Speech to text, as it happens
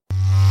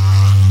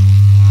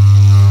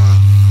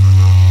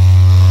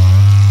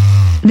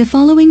The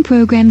following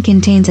program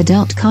contains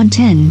adult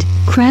content,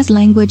 crass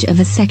language of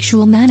a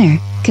sexual manner,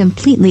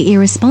 completely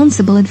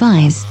irresponsible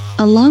advice,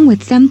 along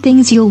with some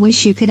things you'll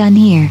wish you could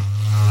unhear.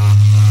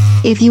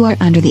 If you are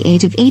under the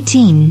age of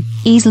 18,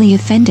 easily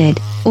offended,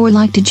 or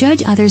like to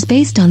judge others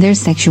based on their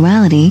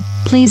sexuality,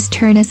 please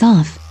turn us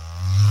off.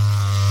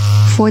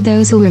 For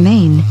those who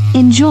remain,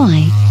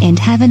 enjoy, and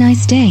have a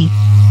nice day.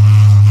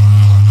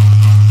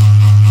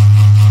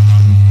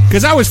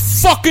 Because I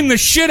was fucking the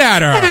shit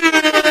out of her.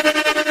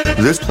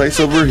 This place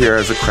over here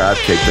has a crab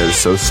cake that is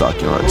so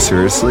succulent.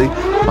 Seriously,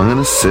 I'm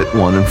gonna sit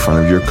one in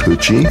front of your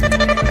coochie,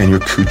 and your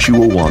coochie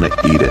will want to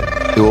eat it.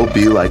 It will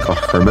be like a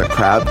hermit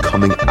crab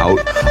coming out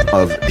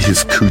of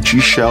his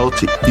coochie shell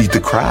to eat the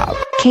crab.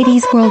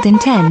 Katie's World in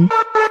 10,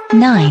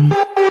 9,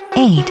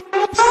 8,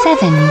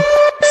 7,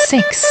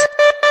 6,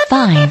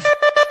 5,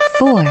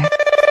 4,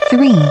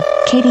 3.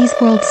 Katie's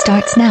World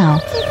starts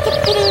now.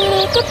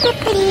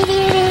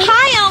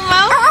 Hi,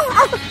 Elmo.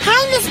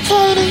 Hi, Miss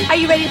Katie. Are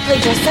you ready to play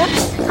dress up?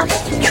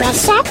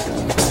 Dress up?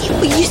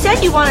 Well, you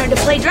said you wanted to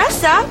play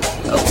dress up.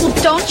 Well,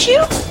 don't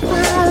you?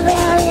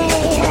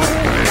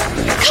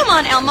 Come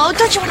on, Elmo.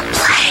 Don't you want to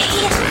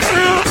play?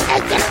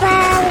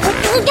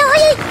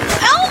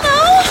 Elmo!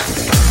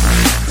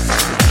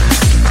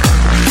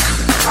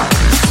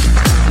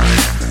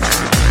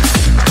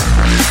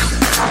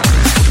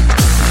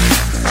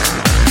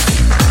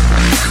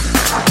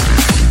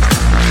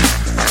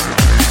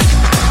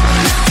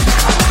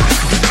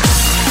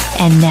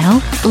 And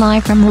now,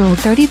 live from Rule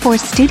 34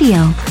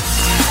 Studio,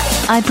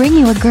 I bring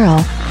you a girl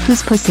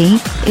whose pussy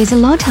is a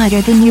lot tighter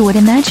than you would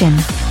imagine.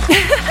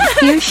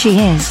 Here she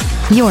is,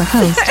 your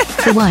host,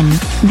 the one,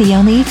 the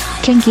only,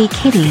 Kinky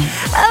Kitty.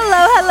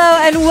 Hello,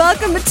 and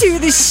welcome to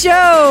the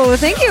show.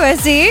 Thank you,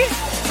 Essie.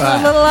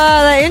 A little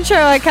that intro,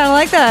 I kind of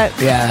like that.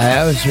 Yeah,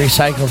 that was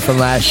recycled from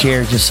last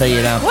year, just so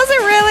you know. Was it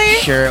really?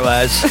 Sure it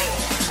was.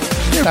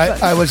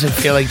 I wasn't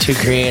feeling too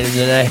creative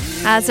today.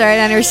 That's all right,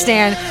 I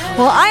understand.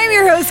 Well, I am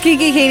your host,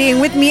 Kinky Katie, and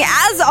with me,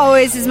 as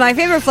always, is my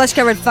favorite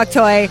flesh-covered fuck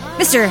toy,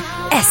 Mr.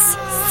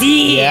 SC.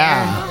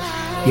 Yeah.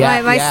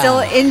 My still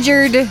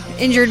injured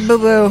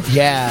boo-boo.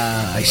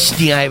 Yeah, I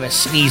have a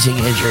sneezing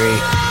injury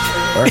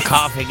or a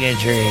coughing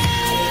injury.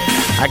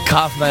 I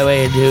coughed my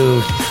way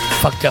into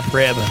fucked up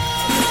rib.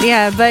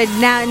 Yeah, but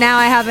now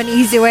I have an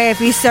easy way. If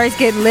he starts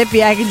getting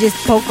lippy, I can just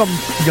poke him.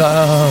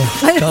 No,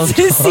 don't.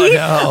 See,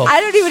 no.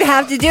 I don't even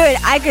have to do it.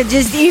 I could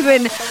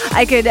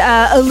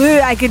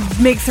allude. I could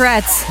make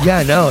threats.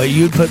 Yeah, no,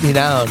 you'd put me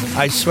down.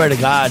 I swear to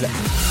God,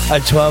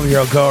 a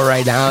 12-year-old girl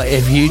right now,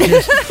 if you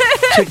just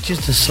took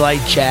just a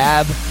slight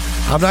jab,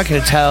 I'm not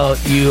going to tell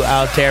you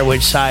out there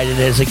which side it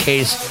is in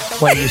case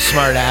one of you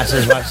smart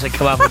asses wants to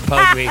come up and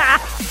poke me,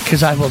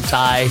 because I will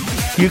die.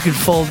 You can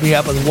fold me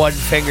up with one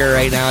finger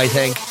right now, I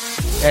think.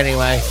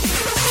 Anyway.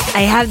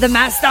 I have the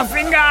master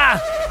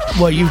finger.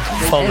 Well, you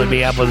folded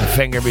me up with a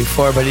finger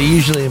before, but it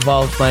usually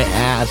involves my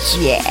ass.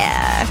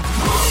 Yeah.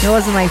 It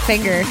wasn't my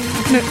finger.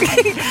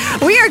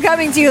 We are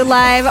coming to you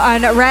live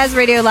on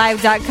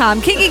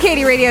RazRadioLive.com,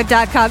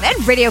 KinkyKatieRadio.com, and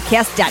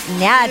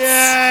RadioCast.net.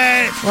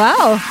 Yay!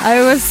 Wow.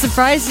 I was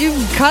surprised you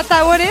caught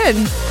that one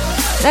in.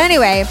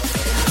 Anyway.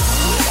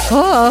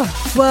 Oh,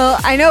 well,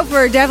 I know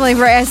definitely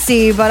for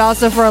SC, but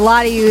also for a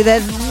lot of you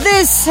that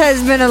this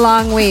has been a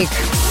long week.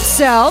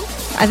 So,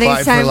 I think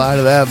it's time. For a lot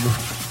of them.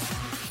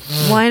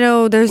 Well, I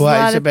know there's a lot of...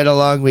 Why has it been a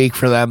long week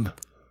for them?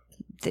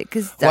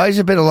 Why has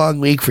it been a long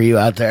week for you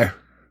out there?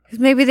 Because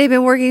maybe they've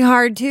been working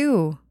hard,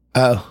 too.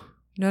 Oh.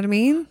 You know what I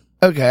mean?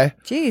 Okay.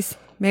 Jeez.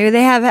 Maybe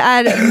they have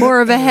had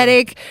more of a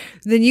headache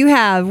than you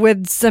have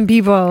with some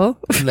people.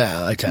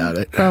 No, I doubt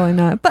it. Probably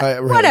not.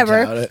 But really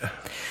whatever. Doubt it.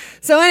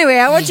 So anyway,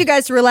 I want you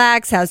guys to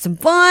relax, have some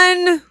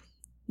fun,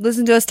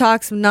 listen to us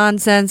talk some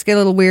nonsense, get a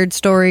little weird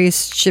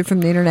stories, shit from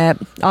the internet,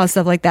 all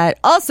stuff like that.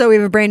 Also, we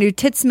have a brand new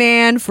Tits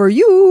Man for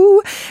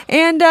you,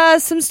 and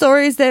some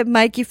stories that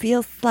make you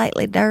feel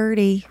slightly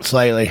dirty.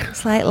 Slightly.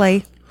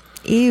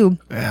 Ew.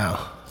 Yeah.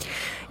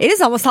 It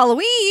is almost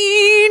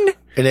Halloween.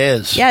 It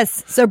is.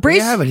 Yes. So we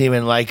have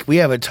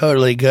a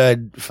totally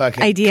good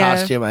fucking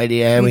costume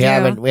idea, and we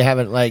haven't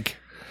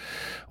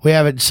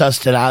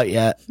sussed it out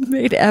yet.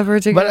 Made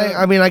effort to go. But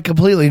I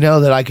completely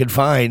know that I could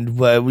find,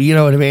 you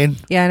know what I mean?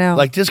 Yeah, I know.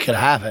 Like, this could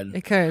happen.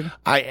 It could.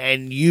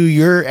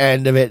 Your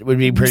end of it would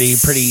be pretty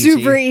easy.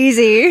 Super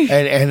easy.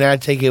 And I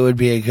think it would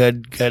be a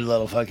good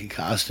little fucking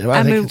costume.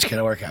 I think it's going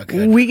to work out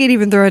good. We could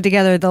even throw it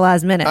together at the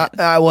last minute.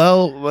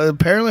 Well,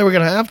 apparently we're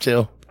going to have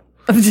to.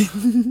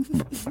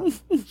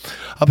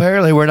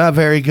 Apparently we're not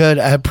very good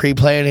at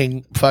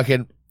pre-planning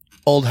fucking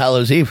Old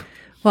Hallows Eve.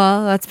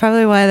 Well, that's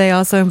probably why they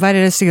also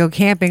invited us to go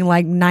camping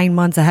like 9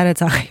 months ahead of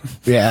time.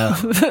 Yeah.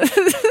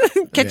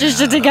 Get your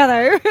shit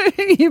together.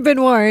 You've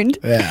been warned.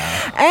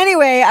 Yeah.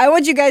 Anyway, I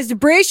want you guys to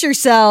brace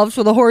yourselves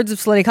for the hordes of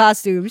slutty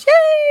costumes.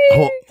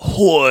 Yay!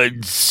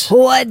 Hordes.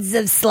 Hordes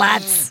of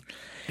sluts.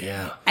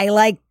 Yeah. I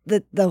like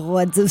the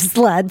hordes of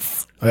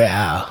sluts.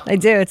 Yeah. I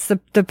do. It's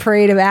the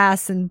parade of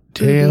ass and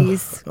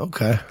boobies.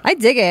 Okay. I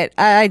dig it.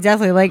 I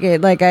definitely like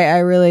it. Like, I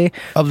really...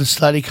 Of the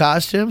slutty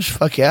costumes?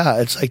 Fuck yeah.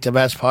 It's like the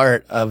best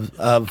part of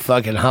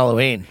fucking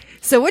Halloween.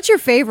 So, what's your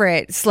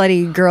favorite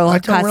slutty girl I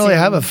costume? don't really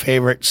have a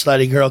favorite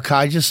slutty girl.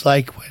 I just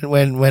like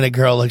when a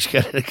girl looks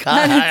good at a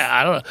guy.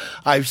 I don't know.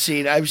 I've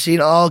seen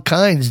all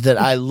kinds that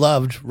I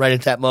loved right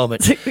at that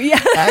moment.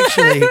 Yeah.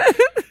 Actually,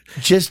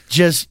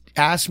 just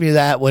ask me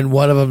that when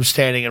one of them's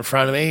standing in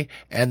front of me,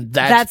 and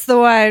That's the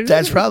one.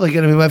 That's probably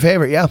going to be my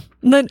favorite. Yeah.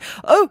 And then,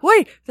 oh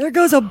wait, there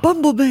goes a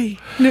bumblebee.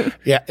 No.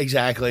 Yeah.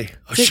 Exactly.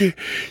 Oh,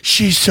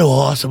 she's so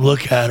awesome.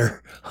 Look at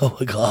her. Oh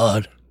my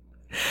god.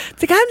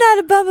 It's like, I'm not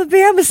a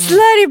bumblebee, I'm a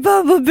slutty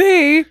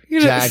bumblebee. You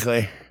know?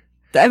 Exactly.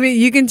 I mean,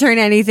 you can turn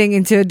anything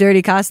into a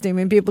dirty costume,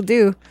 and people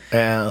do.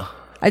 Yeah.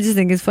 I just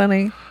think it's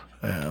funny.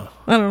 Yeah.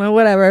 I don't know,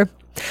 whatever.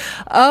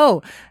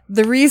 Oh,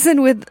 the reason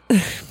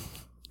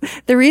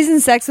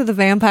sex with a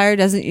vampire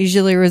doesn't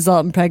usually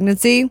result in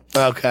pregnancy.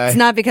 Okay. It's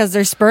not because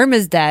their sperm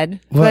is dead,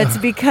 but it's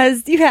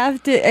because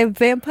a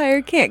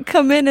vampire can't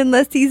come in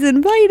unless he's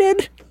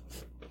invited.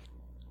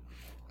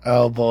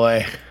 Oh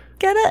boy.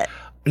 Get it?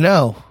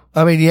 No.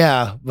 I mean,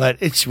 yeah, but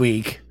it's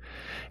weak.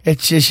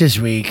 It's just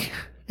weak.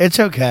 It's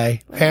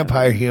okay.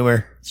 Vampire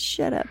humor.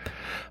 Shut up.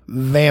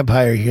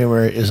 Vampire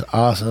humor is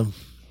awesome.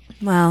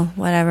 Well,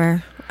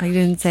 whatever. I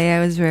didn't say I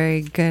was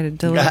very good at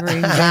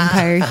delivering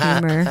vampire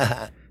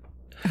humor.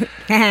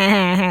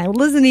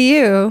 Listen to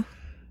you,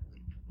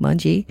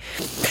 Munchie.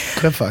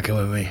 Quit fucking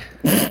with me.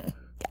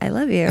 I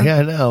love you. Yeah,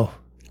 I know.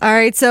 All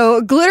right,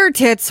 so glitter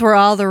tits were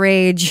all the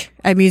rage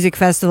at music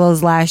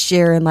festivals last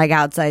year and like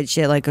outside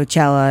shit like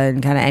Coachella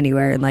and kind of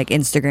anywhere, and like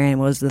Instagram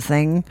was the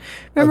thing.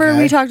 Remember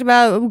we talked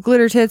about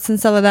glitter tits and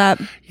stuff like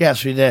that?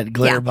 Yes, we did.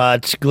 Glitter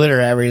butts,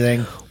 glitter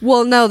everything.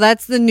 Well, no,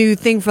 that's the new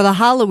thing for the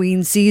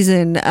Halloween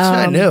season. It's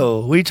not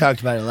new. We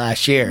talked about it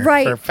last year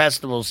for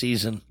festival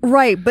season.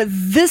 Right, but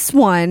this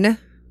one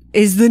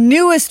is the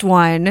newest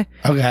one.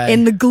 Okay.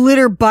 And the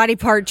glitter body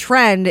part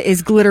trend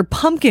is glitter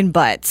pumpkin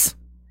butts.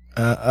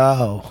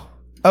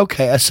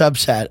 Okay, a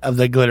subset of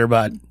the glitter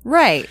butt.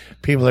 Right.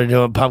 People are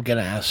doing pumpkin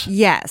ass.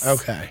 Yes.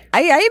 Okay. I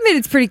admit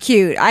it's pretty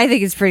cute. I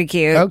think it's pretty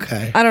cute.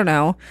 Okay. I don't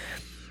know.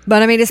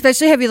 But I mean,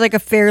 especially have you like a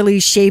fairly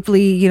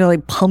shapely,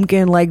 like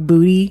pumpkin like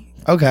booty.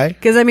 Okay.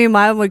 Because I mean,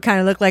 mine would kind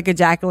of look like a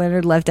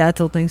jack-o'-lantern left out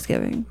till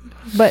Thanksgiving.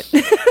 But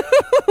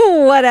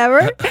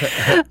whatever.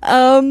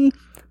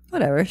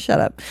 Whatever. Shut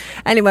up.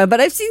 Anyway,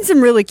 but I've seen some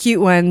really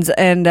cute ones,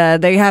 and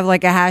they have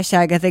like a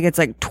hashtag. I think it's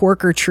like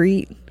twerk or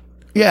treat.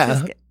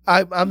 Yeah.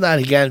 I'm not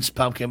against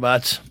pumpkin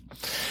butts.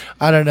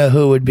 I don't know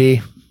who would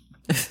be,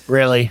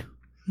 really.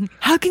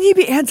 How can you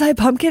be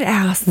anti-pumpkin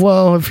ass?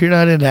 Well, if you're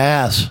not into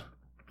ass.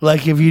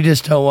 Like, if you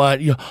just don't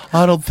want,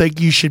 I don't think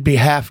you should be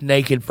half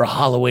naked for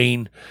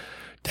Halloween.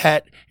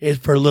 That is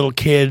for little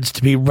kids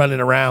to be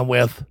running around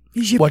with.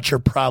 What's your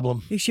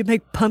problem? You should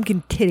make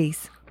pumpkin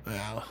titties.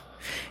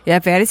 Yeah,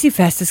 Fantasy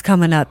Fest is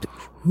coming up.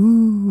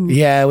 Ooh.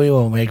 Yeah,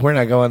 we're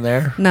not going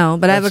there. No,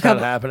 but I have a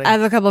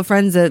couple of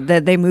friends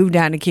that they moved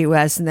down to Key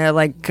West, and they're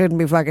like, couldn't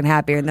be fucking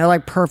happier, and they're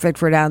like perfect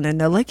for down there,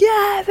 and they're like,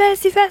 yeah,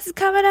 Fantasy Fest is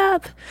coming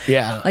up.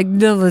 Yeah. Like,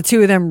 no, the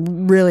two of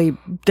them really,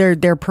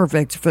 they're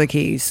perfect for the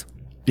Keys.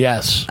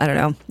 Yes. I don't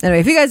know. Anyway,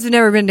 if you guys have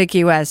never been to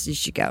Key West, you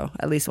should go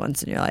at least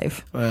once in your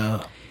life.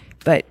 Well.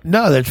 But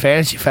no, that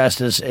Fantasy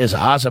Fest is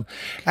awesome.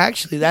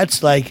 Actually,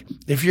 that's like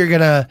if you're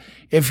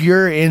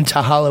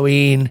into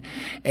Halloween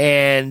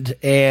and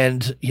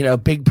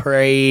big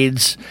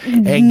parades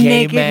and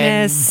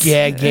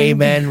gay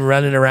men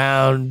running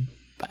around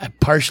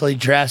partially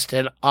dressed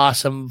in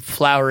awesome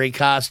flowery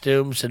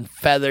costumes and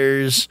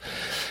feathers,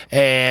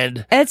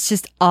 and it's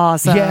just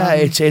awesome. Yeah,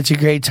 it's a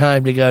great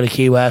time to go to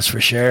Key West for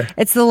sure.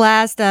 It's the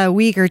last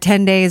week or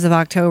 10 days of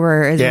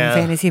October is when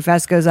Fantasy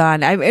Fest goes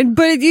on.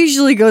 But it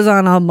usually goes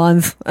on all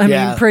month. I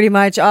mean, pretty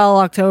much all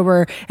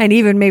October, and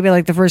even maybe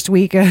like the first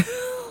week of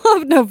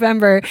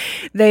November.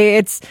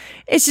 It's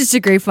just a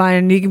great fun,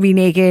 and you can be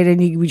naked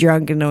and you can be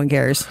drunk and no one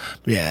cares.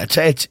 Yeah,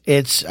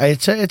 it's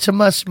a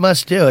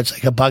must do. It's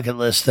like a bucket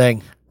list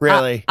thing.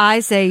 Really?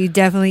 I say you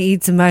definitely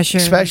eat some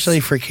mushrooms.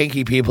 Especially for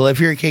kinky people. If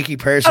you're a kinky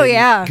person,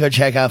 go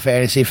check out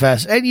Fantasy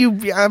Fest.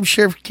 And I'm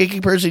sure kinky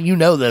person, you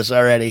know this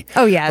already.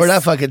 Oh, yes. We're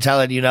not fucking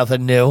telling you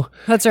nothing new.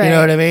 That's right. You know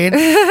what I mean?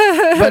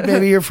 But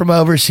maybe you're from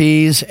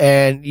overseas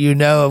and you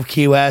know of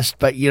Key West,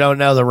 but you don't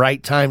know the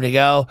right time to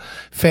go.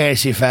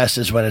 Fantasy Fest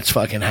is when it's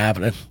fucking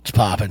happening. It's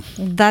popping.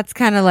 That's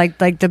kind of like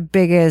the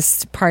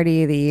biggest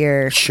party of the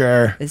year.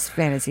 Sure. Is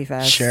Fantasy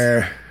Fest.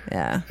 Sure.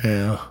 Yeah.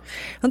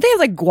 Don't they have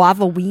like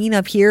Guavaween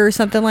up here or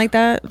something like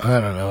that? I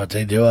don't know what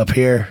they do up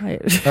here. I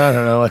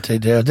don't know what they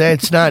do.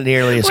 It's not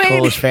nearly as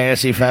cool as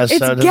Fantasy Fest.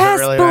 It's so it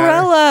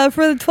Gasparilla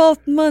for the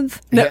 12th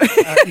month. No,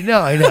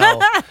 I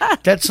know.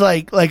 That's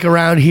like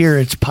around here.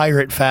 It's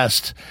Pirate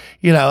Fest,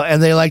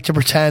 and they like to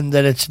pretend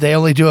that they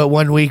only do it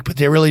 1 week, but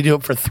they really do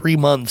it for 3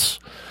 months.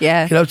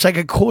 Yeah. It's like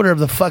a quarter of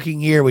the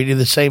fucking year we do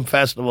the same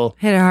festival.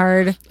 Hit it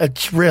hard.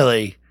 It's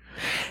really,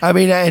 I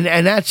mean,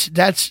 and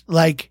that's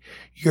like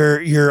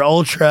your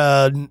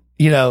ultra,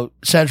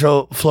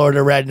 Central Florida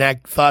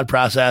redneck thought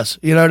process.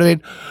 You know what I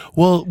mean?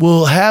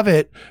 We'll have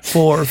it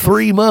for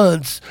 3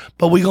 months,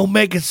 but we gonna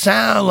make it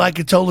sound like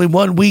it's only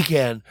 1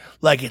 weekend,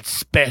 like it's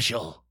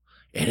special.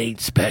 It ain't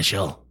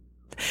special.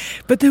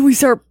 But then we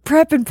start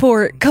prepping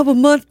for it a couple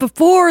months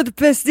before the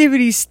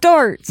festivities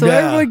start. So Yeah.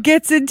 everyone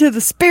gets into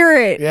the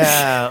spirit.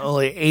 Yeah,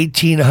 only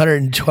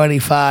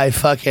 1,825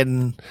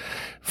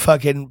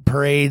 fucking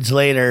parades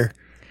later.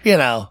 You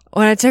know.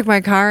 When I took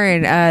my car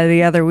in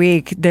the other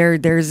week,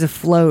 there's a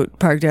float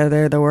parked out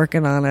there. They're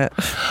working on it.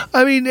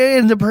 I mean,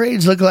 and the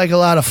parades look like a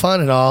lot of fun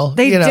and all.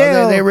 They you know,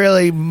 do. They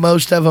really,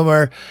 most of them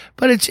are.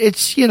 But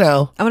it's you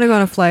know, I want to go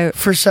on a float.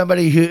 for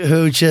somebody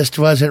who just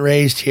wasn't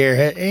raised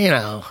here, you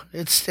know,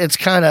 it's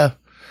kind of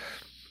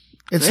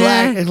it's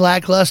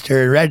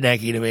lackluster and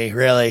rednecky to me,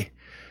 really.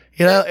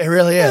 You know, it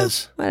really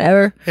is.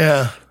 Whatever.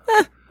 Yeah.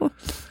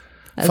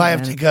 If I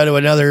have to go to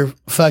another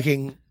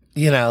fucking,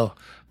 you know,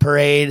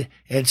 parade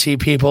and see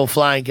people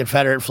flying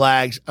Confederate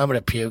flags, I'm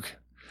gonna puke.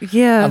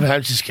 Yeah.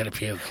 I'm just gonna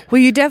puke. Well,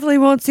 you definitely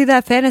won't see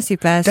that Fantasy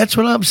Fest. That's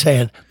what I'm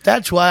saying.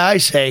 That's why I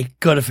say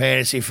go to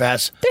Fantasy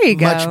Fest. There you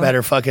go. Much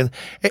better fucking.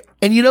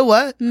 And you know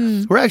what?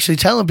 We're actually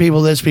telling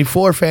people this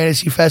before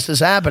Fantasy Fest is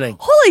happening.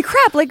 Holy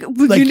crap! Like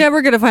you're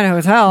never gonna find a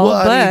hotel,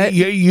 Well, but I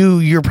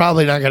mean, you're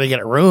probably not going to get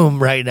a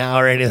room right now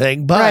or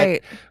anything, but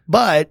Right.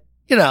 but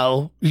you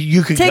know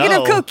you could take go.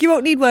 enough Coke, you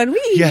won't need one.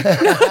 Whee! Yeah.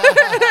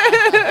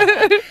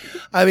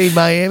 I mean,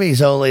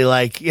 Miami's only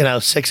like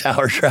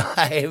 6-hour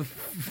drive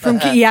from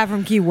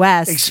Key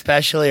West.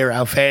 especially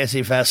around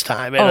Fantasy Fest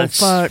time. And Oh, it's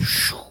fuck.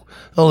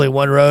 only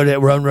one road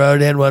in, one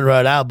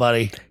road out,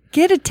 buddy.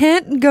 Get a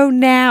tent and go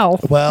now.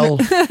 Well,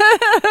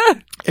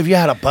 if you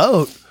had a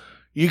boat,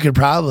 you could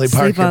probably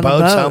park Sleep your on the boat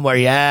boat. somewhere.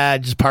 Yeah,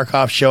 just park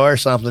offshore or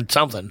something.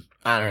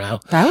 I don't know.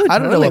 That would I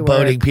don't totally know what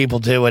boating work. people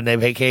do when they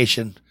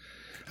vacation.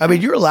 I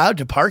mean, you're allowed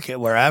to park it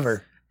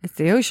wherever. It's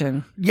the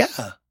ocean. Yeah.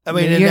 I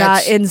mean, and you're not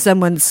that's- in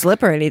someone's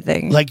slip or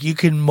anything. like you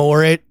can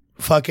moor it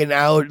fucking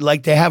out.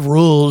 Like they have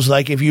rules.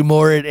 Like if you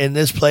moor it in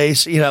this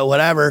place,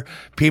 whatever,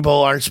 people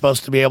aren't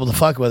supposed to be able to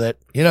fuck with it.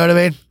 You know what I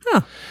mean?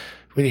 Huh.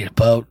 We need a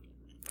boat.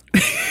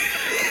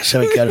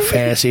 So we go to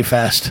Fantasy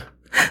Fest.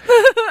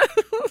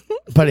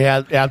 Buddy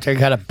out there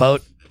got a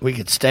boat we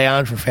could stay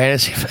on for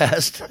Fantasy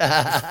Fest.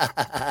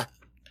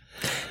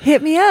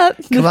 Hit me up.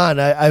 Come on,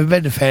 I've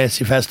been to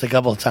Fantasy Fest a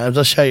couple of times.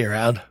 I'll show you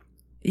around.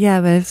 Yeah,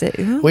 but if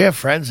it, We have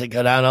friends that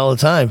go down all the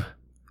time.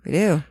 we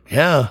do.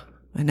 Yeah.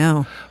 I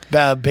know.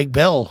 Big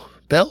Bill.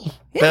 Bill?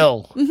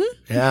 Bill.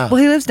 Mm-hmm. Yeah.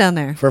 Well, he lives down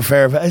there. For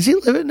Fairvilla. Is he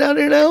living down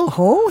there now?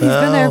 Oh, he's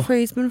been there Oh.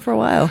 he's been for a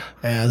while.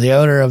 Yeah, the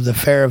owner of the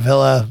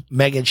Fairvilla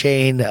mega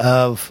chain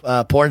of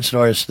porn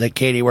stores that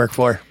Katie worked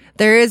for.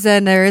 There is a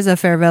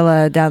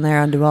Fairvilla down there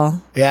on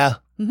Duval. Yeah.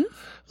 Mm-hmm.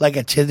 Like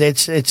it's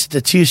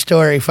the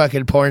 2-story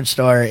fucking porn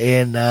store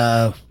in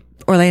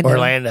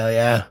Orlando.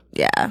 yeah.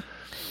 Yeah.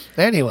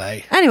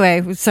 Anyway.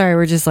 Anyway, sorry,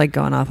 we're just like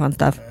going off on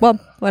stuff. Well,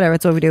 whatever,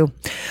 it's what we do.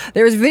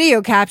 There was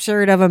video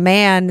captured of a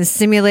man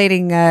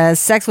simulating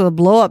sex with a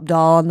blow-up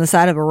doll on the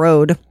side of a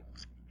road.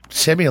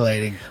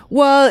 Simulating.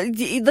 Well,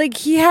 like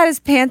he had his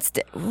pants.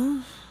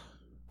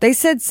 They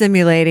said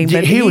simulating,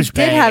 but He he was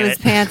did have banging his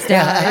it. pants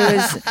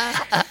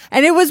down.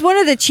 And it was one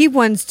of the cheap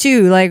ones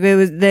too. Like it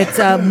was that's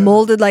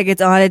molded like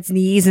it's on its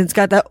knees and it's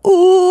got the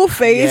ooh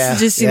face. Yeah,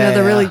 Just the yeah.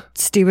 really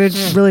stupid,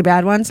 really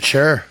bad ones.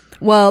 Sure.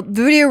 Well,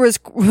 the video was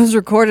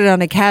recorded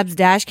on a cab's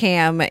dash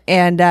cam,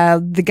 and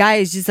the guy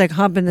is just like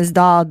humping this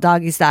doll,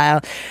 doggy style.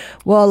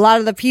 Well, a lot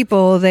of the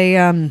people they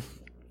kind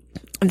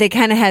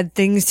of had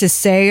things to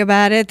say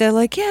about it. They're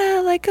like,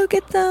 yeah, like go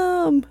get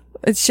them.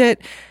 It's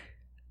shit.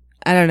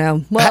 I don't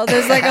know. Well,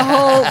 there's like a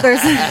whole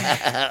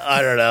I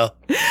don't know.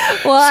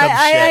 Well,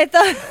 I shit.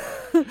 thought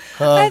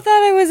I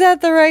thought I was at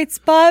the right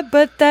spot,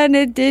 but then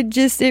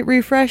it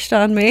refreshed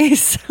on me.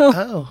 So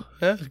Oh,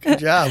 yeah, good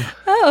job.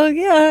 oh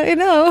yeah, I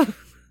know.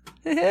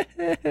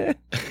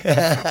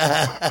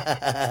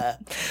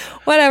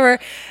 Whatever.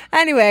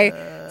 Anyway,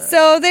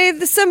 so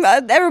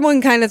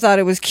everyone kind of thought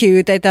it was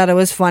cute. They thought it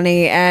was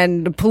funny,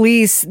 and the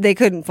police they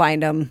couldn't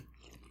find him.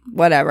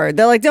 Whatever.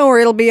 They're like, don't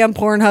worry, it'll be on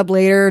Pornhub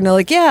later. And they're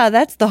like, yeah,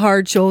 that's the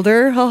hard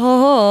shoulder. Ha ha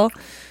ha.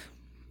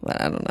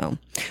 But I don't know.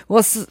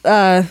 Well,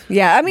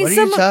 yeah. I mean, What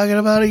are you talking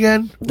about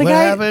again? the What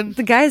guy, happened?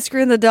 the guy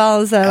screwing the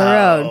dolls out of the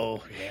road.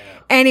 Oh, yeah.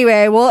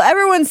 Anyway, well,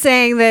 everyone's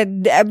saying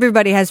that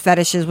everybody has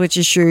fetishes, which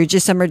is true.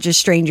 Just some are just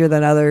stranger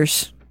than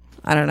others.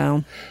 I don't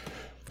know.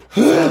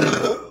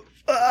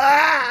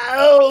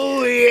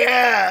 Oh,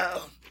 yeah.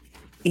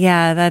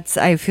 Yeah,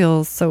 I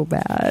feel so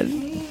bad.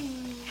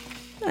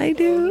 I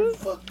do.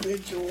 Fuck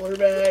bitch, a war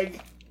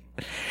bag.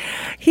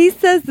 He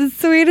says the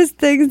sweetest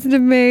things to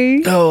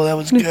me. Oh, that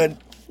was good.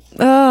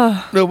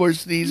 Oh, No more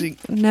sneezing,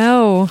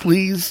 no.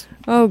 please.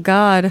 Oh,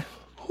 God.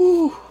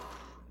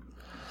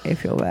 I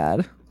feel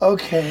bad.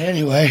 Okay,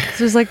 anyway.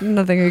 There's like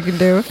nothing I can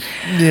do.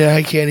 Yeah,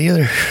 I can't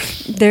either.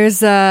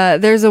 There's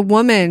a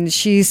woman.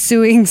 She's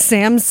suing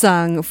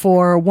Samsung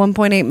for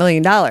 $1.8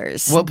 million.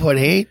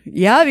 1.8?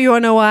 Yeah, do you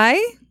want to know why?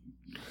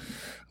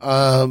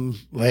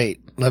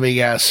 Wait, let me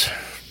guess.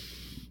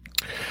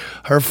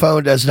 Her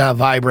phone does not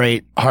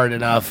vibrate hard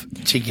enough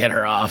to get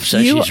her off, so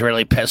You- she's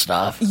really pissed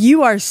off.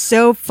 You are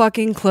so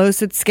fucking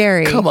close. It's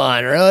scary. Come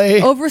on,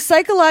 really?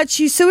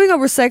 She's suing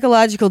over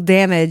psychological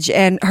damage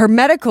and her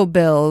medical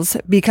bills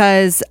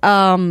because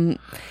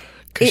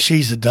Because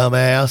she's a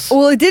dumbass.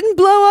 Well, it didn't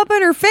blow up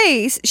in her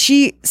face.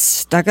 She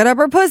stuck it up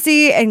her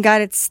pussy and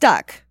got it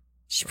stuck.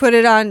 She put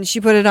it on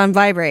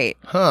vibrate.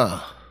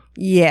 Huh.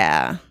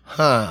 Yeah.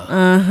 Huh.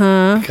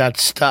 Uh-huh. Got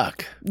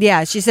stuck.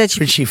 Yeah, she said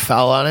She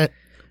fell on it?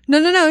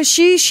 No.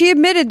 She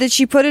admitted that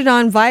she put it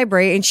on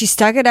vibrate and she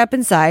stuck it up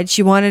inside.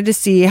 She wanted to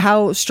see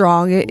how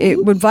strong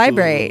it would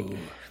vibrate.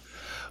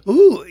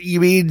 Ooh, you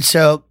mean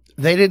so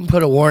they didn't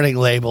put a warning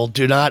label,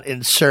 do not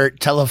insert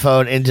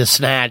telephone into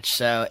snatch,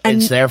 so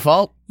it's their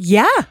fault?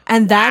 Yeah,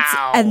 and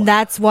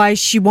that's why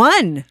she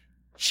won.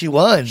 She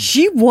won.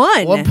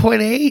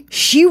 1.8?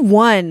 She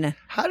won.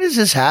 How does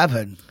this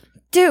happen?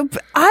 Dude,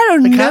 I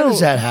don't know. How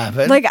does that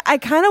happen? Like, I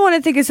kind of want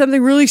to think of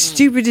something really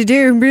stupid to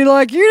do and be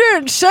like, you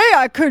didn't say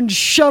I couldn't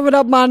shove it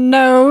up my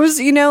nose.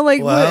 You know,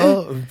 like,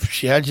 well,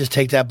 yeah, just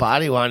take that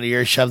body wand of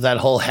yours, shove that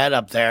whole head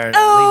up there,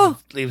 and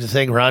leave the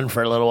thing run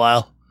for a little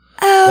while.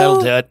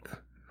 That'll do it.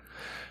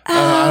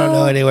 I don't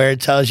know anywhere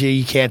it tells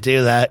you can't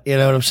do that. You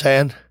know what I'm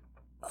saying?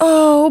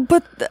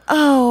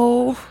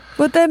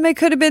 But then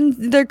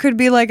there could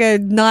be like a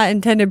not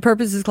intended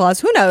purposes clause.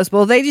 Who knows?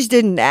 Well, they just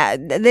didn't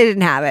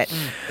have it.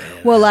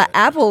 Well,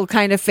 Apple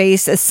kind of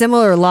faced a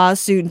similar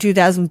lawsuit in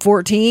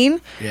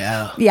 2014.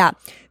 Yeah. Yeah.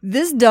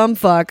 This dumb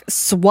fuck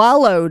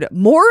swallowed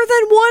more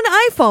than one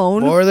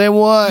iPhone. More than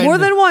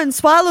one.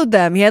 Swallowed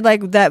them. He had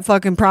like that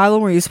fucking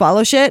problem where you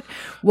swallow shit.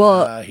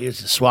 Well,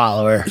 he's a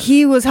swallower.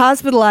 He was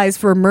hospitalized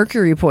for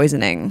mercury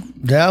poisoning.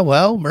 Yeah,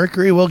 well,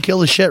 mercury will kill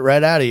the shit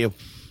right out of you.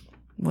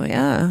 Well,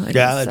 yeah.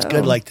 It's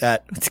good like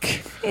that.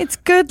 It's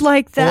good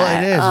like that. Well,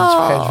 it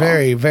is. It's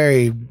very,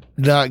 very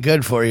not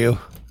good for you.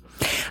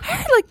 I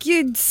heard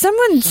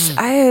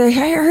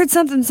I heard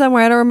something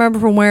somewhere. I don't remember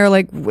from where,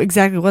 like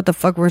exactly what the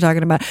fuck we're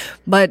talking about.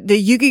 But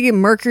you could get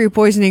mercury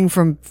poisoning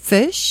from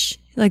fish,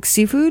 like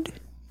seafood.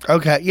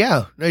 Okay,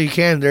 yeah. No, you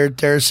can. There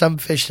are some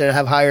fish that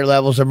have higher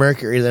levels of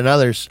mercury than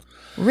others.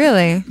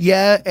 Really?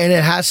 Yeah, and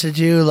it has to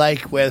do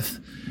like with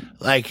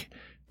like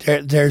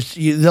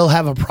they'll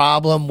have a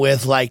problem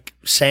with like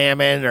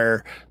salmon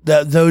or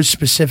those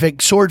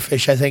specific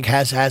swordfish. I think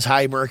has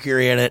high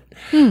mercury in it,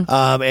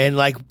 and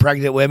like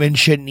pregnant women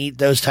shouldn't eat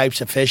those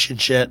types of fish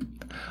and shit.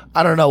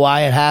 I don't know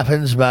why it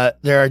happens, but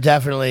there are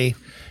definitely,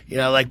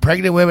 like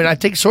pregnant women. I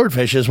think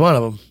swordfish is one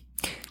of them.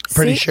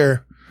 Pretty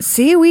sure.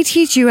 See, we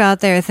teach you out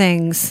there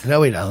things. No,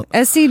 we don't.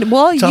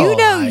 Well,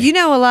 you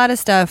know a lot of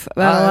stuff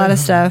about a lot of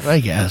stuff. I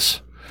guess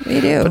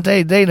we do, but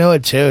they know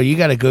it too. You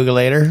got to Google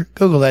later.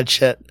 Google that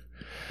shit.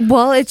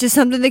 Well, it's just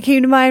something that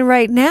came to mind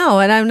right now,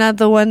 and I'm not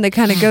the one that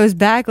kind of goes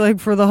back like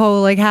for the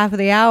whole like half of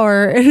the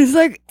hour, and it's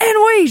like, and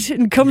wait,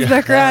 and comes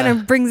back around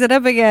and brings it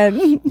up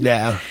again.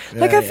 Yeah.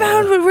 I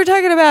found what we're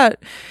talking about.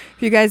 If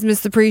you guys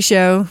missed the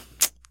pre-show,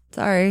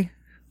 sorry.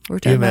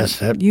 You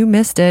missed it. You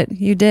missed it.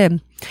 You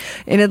did.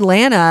 In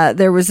Atlanta,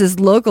 there was this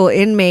local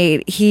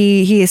inmate.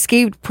 He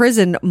escaped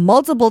prison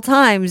multiple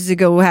times to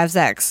go have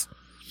sex.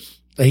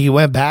 He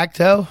went back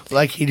though?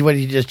 Like he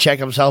just check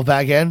himself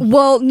back in?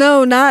 Well,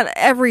 no, not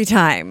every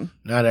time.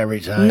 Not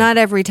every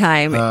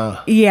time.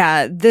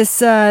 Yeah,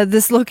 this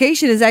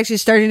location is actually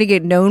starting to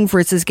get known for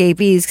its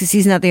escapees because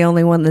he's not the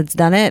only one that's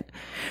done it.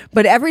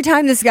 But every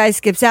time this guy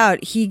skips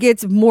out, he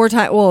gets more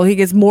time. Well, he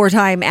gets more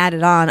time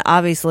added on,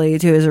 obviously,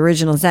 to his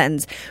original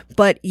sentence.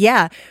 But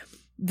yeah,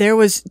 there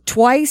was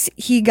twice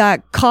he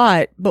got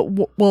caught, but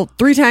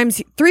three times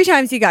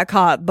he got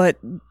caught, but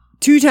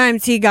 2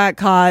 times he got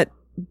caught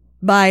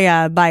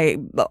by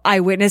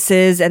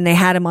eyewitnesses, and they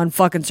had him on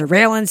fucking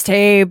surveillance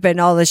tape and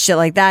all this shit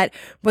like that.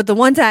 But the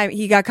one time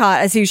he got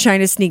caught as he was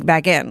trying to sneak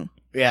back in.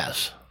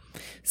 Yes.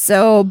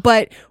 So,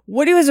 but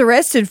what he was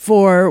arrested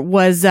for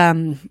was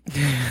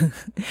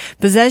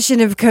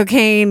possession of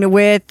cocaine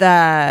with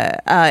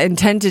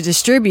intent to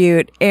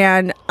distribute.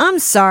 And I'm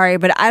sorry,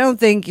 but I don't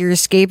think you're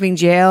escaping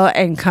jail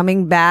and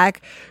coming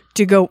back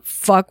to go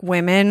fuck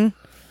women.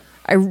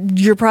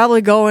 You're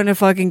probably going to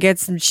fucking get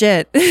some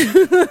shit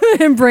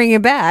and bring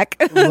it back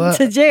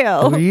to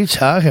jail. What are you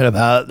talking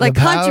about? Like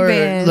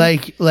contraband.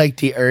 Like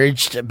the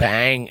urge to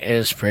bang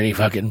is pretty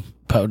fucking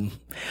potent.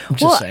 I'm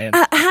just saying.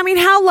 I mean,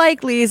 how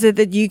likely is it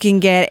that you can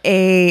get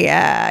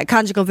a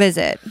conjugal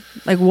visit?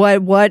 Like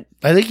what?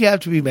 I think you have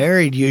to be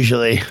married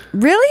usually.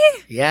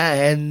 Really? Yeah,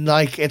 and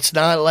like it's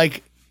not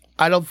like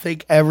I don't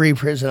think every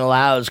prison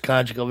allows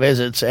conjugal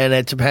visits, and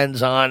it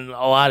depends on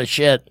a lot of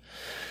shit.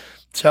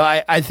 So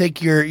I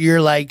think you're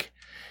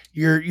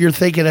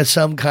thinking of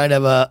some kind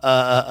of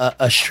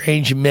a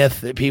strange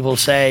myth that people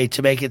say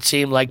to make it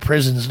seem like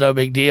prison's no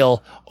big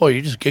deal. Oh,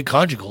 you just get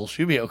conjugals,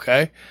 you'll be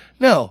okay.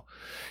 No,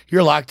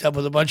 you're locked up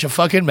with a bunch of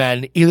fucking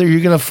men. Either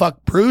you're gonna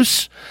fuck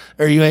Bruce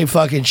or you ain't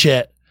fucking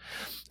shit.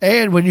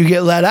 And when you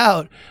get let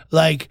out,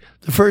 like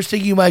the first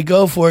thing you might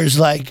go for is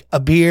like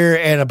a beer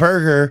and a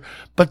burger,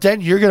 but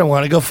then you're gonna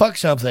want to go fuck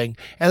something,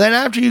 and then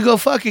after you go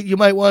fuck it, you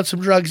might want some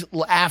drugs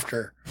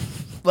after.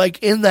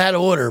 Like in that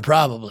order,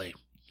 probably.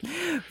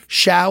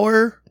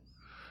 Shower,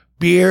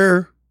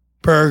 beer,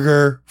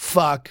 burger,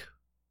 fuck,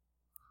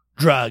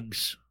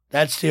 drugs.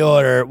 That's the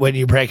order when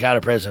you break out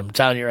of prison. I'm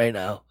telling you right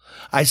now.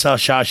 I saw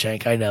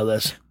Shawshank. I know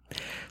this.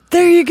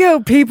 There you go,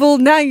 people.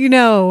 Now you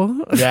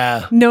know.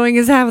 Yeah. Knowing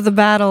is half of the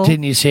battle.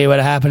 Didn't you see what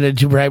happened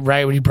to right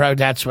when you broke?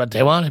 That's what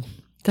they wanted.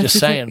 That's Just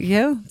saying.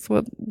 Yeah, that's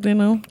what, you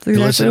know. That's You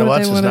exactly listen to what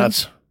what's they his wanted.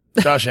 nuts.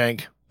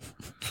 Shawshank.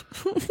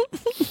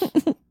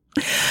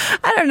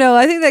 I don't know.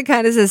 I think that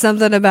kind of says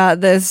something about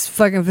this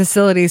fucking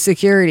facility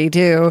security,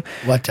 too.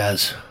 What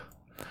does?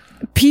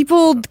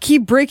 People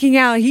keep breaking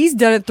out. He's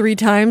done it 3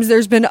 times.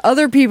 There's been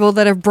other people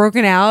that have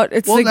broken out.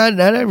 It's Well, like,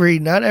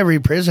 not every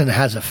prison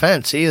has a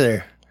fence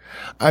either.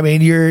 I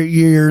mean,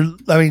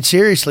 I mean,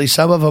 seriously,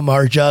 some of them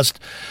are just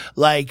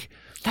like,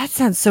 that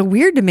sounds so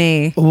weird to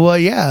me. well,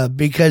 yeah,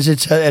 because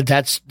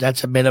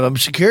that's a minimum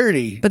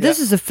security. But this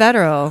is a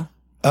federal.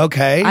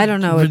 Okay. I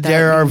don't know what that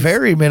there are means.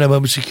 very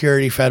minimum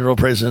security federal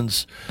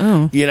prisons.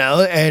 Oh. You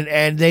know,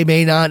 and they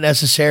may not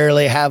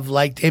necessarily have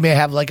they may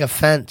have like a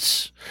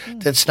fence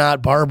that's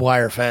not barbed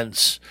wire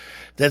fence.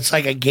 That's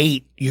like a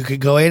gate. You could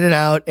go in and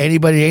out.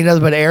 Anybody, ain't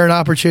nothing but air and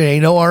opportunity.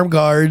 Ain't no armed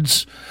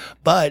guards.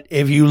 But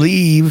if you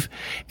leave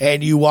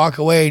and you walk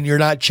away and you're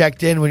not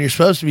checked in when you're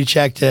supposed to be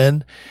checked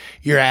in,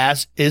 your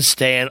ass is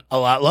staying a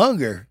lot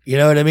longer. You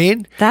know what I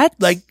mean? That's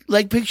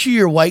Like picture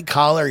your white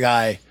collar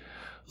guy,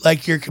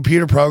 like your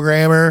computer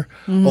programmer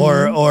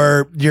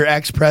or your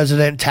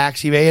ex-president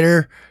tax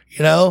evader,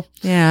 you know?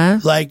 yeah.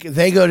 Like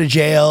they go to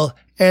jail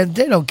and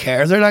they don't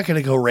care. They're not going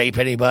to go rape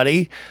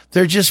anybody.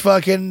 They're just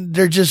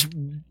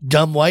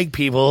dumb white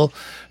people.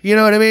 You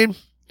know what I mean?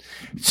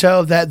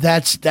 So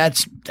that's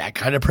that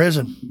kind of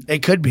prison. It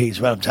could be, is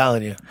what I'm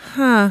telling you.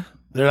 Huh.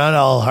 They're not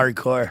all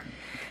hardcore.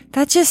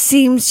 That just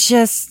seems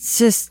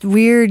just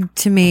weird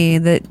to me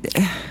that,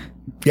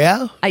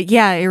 Yeah?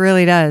 yeah, it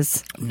really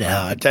does.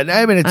 No, it doesn't.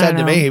 I mean, it I doesn't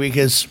to don't me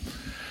because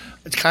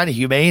it's kind of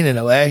humane in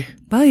a way.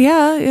 Well,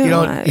 yeah. You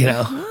don't, you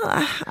know.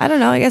 I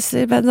don't know. I guess it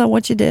depends on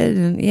what you did.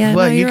 And yeah,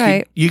 Well, no, you you're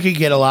right. you could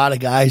get a lot of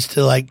guys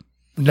to like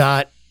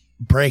not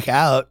break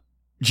out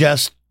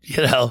just,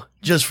 you know,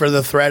 just for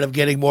the threat of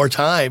getting more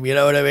time. You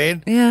know what I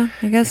mean? Yeah,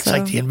 I guess It's so.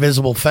 like the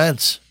invisible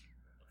fence.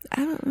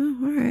 I don't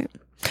know. All right.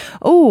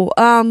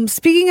 Oh,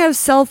 speaking of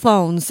cell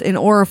phones in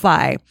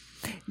Orify,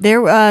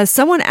 there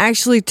someone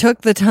actually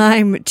took the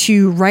time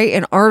to write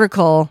an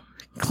article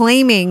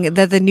claiming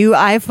that the new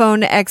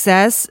iPhone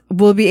XS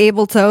will be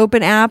able to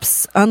open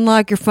apps,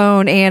 unlock your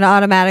phone, and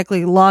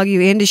automatically log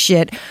you into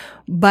shit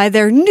by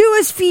their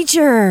newest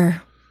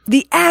feature,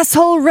 the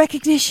asshole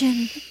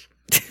recognition.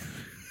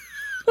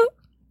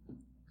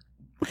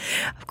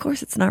 Of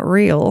course, it's not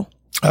real.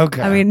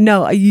 Okay. I mean,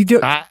 no, you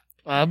do.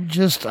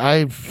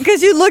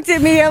 Because you looked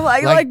at me, I'm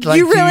like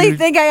you really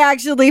think I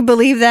actually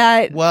believe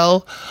that?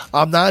 Well,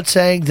 I'm not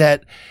saying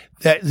that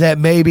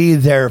maybe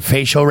their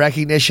facial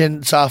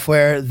recognition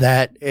software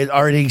that it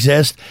already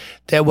exists.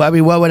 That I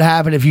mean, what would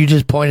happen if you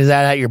just pointed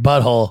that at your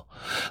butthole,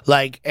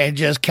 like, and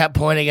just kept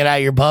pointing it at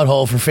your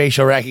butthole for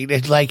facial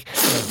recognition? Like,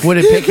 would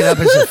it pick it up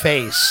as a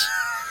face?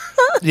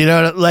 You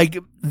know, like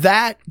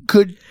that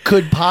could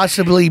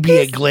possibly be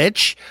a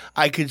glitch.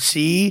 I could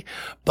see,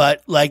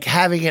 but like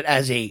having it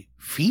as a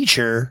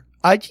feature,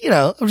 I'm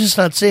just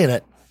not seeing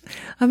it.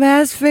 I'm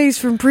ass face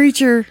from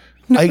Preacher.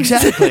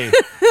 Exactly.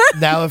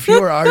 Now, if you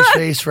were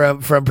Arseface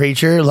from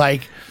Preacher,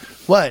 like,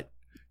 what?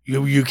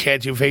 You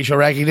can't do facial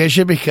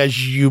recognition because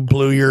you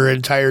blew your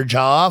entire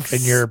jaw off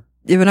and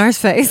Even ours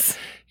face.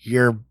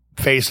 your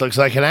face looks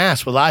like an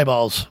ass with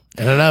eyeballs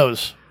and a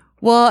nose.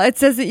 Well, it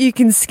says that you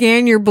can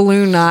scan your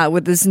balloon knot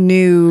with this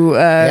new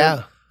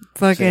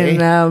fucking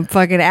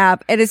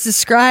app, and it's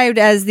described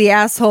as the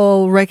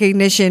asshole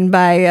recognition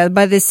by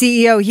the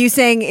CEO. He's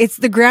saying it's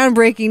the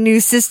groundbreaking new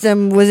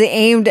system was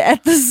aimed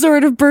at the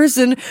sort of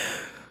person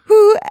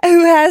who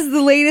has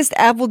the latest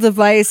Apple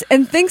device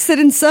and thinks that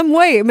in some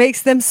way it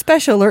makes them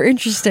special or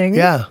interesting.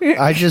 Yeah,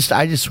 I just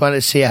want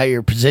to see how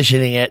you're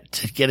positioning it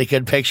to get a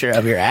good picture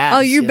of your ass. Oh,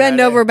 you bend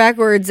know what I over mean?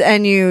 backwards,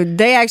 and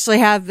they actually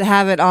have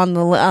it on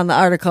the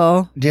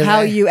article Do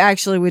how they? you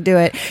actually would do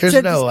it. There's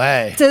So no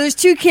way. So there's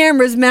 2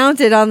 cameras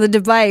mounted on the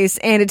device,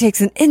 and it takes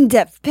an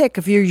in-depth pic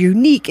of your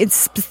unique and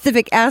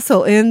specific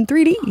asshole in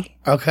 3D.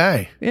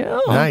 Okay.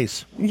 Yeah.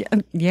 Nice.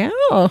 Yeah.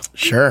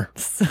 Sure.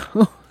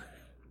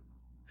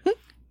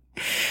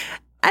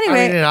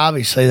 Anyway, I mean, and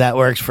obviously that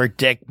works for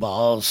dick,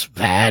 balls,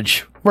 vag.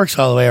 Works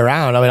all the way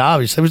around. I mean,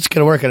 obviously, it's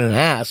going to work on an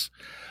ass.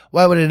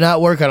 Why would it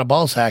not work on a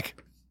ball sack?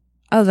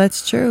 oh,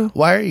 that's true.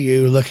 Why are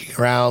you looking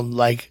around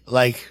like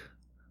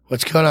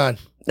what's going on?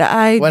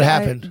 What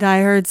happened?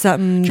 I heard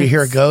something. Did you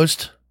hear a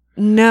ghost?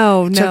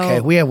 No, It's no. okay.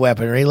 We have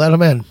weaponry. Let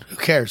them in. Who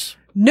cares?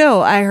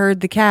 No, I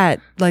heard the cat,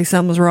 like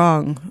something was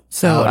wrong.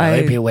 So Oh, no,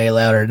 it'd be way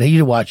louder.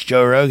 You watch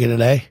Joe Rogan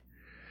today.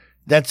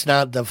 That's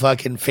not the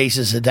fucking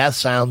faces of death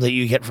sound that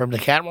you get from the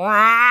cat.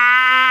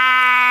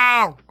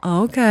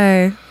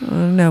 Okay.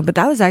 No, but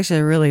that was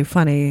actually really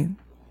funny.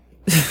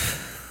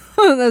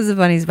 That was a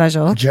funny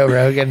special. Joe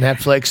Rogan,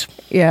 Netflix.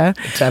 Yeah.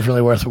 It's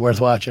definitely worth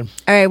watching.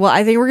 All right. Well,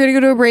 I think we're gonna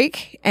go to a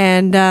break,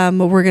 and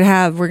we're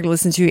gonna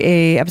listen to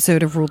a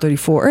episode of Rule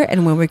 34,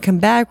 and when we come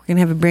back, we're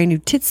gonna have a brand new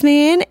Tits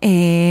Man,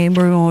 and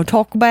we're gonna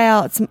talk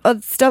about some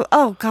other stuff.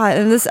 Oh God!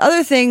 And this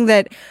other thing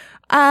that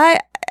I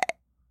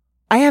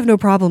have no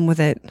problem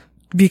with it.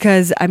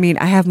 because, I mean,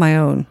 I have my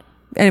own.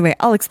 Anyway,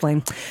 I'll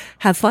explain.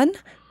 Have fun.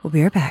 We'll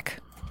be right back.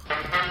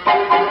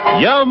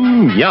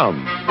 Yum,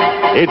 yum.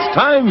 It's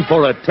time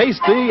for a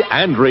tasty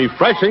and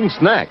refreshing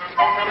snack.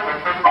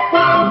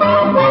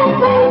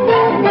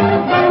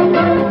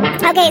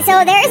 Okay,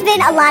 so there's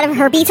been a lot of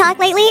herpy talk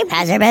lately.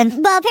 Has there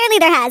been? Well, apparently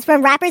there has,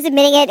 from rappers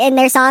admitting it in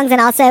their songs, and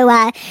also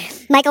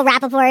Michael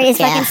Rappaport is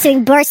fucking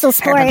suing Barstool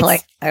Sports.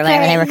 Herpaport, or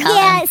whatever they were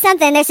calling him.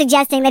 Something. They're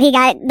suggesting that he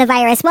got the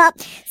virus. Well,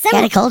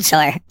 Got a cold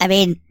sore. I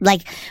mean,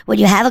 like, when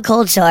you have a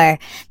cold sore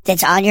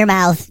that's on your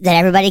mouth that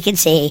everybody can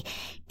see,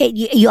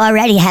 you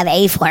already have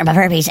a form of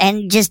herpes,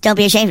 and just don't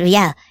be ashamed of it.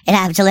 Yeah, it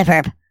happened to lip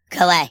herp.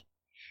 Go away.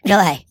 Go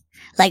away.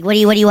 Like, what do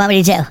you want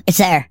me to do? It's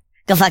there.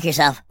 Go fuck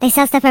yourself. They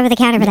sell stuff over the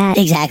counter for that.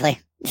 Exactly.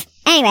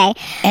 Anyway.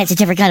 And it's a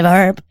different kind of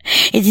herp.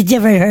 It's a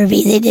different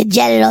herpes. It's a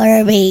genital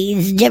herpes.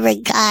 It's a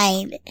different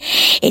kind.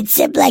 It's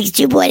Simplex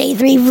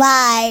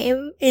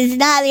 2.835. It's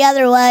not the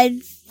other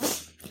ones.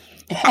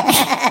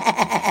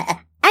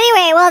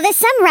 Anyway, well, there's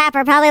some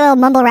rapper, probably a little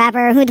mumble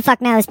rapper, who the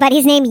fuck knows, but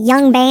he's named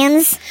Young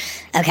Bands.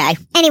 Okay.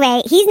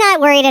 Anyway, he's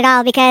not worried at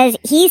all because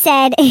he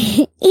said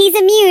he's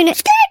immune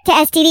to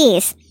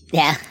STDs.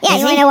 Yeah. Yeah,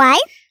 you want to know why?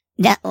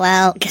 No,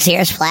 well, because the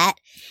earth's flat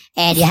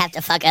and you have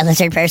to fuck a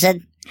lizard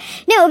person.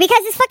 No,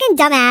 because this fucking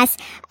dumbass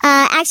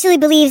actually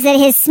believes that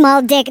his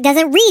small dick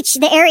doesn't reach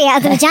the area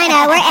of the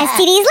vagina where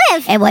STDs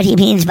live. And what he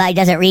means by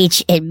doesn't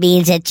reach, it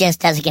means it just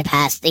doesn't get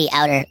past the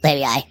outer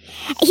labia.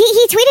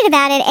 He tweeted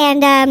about it,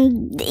 and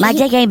my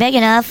dick ain't big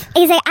enough.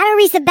 He's like, I don't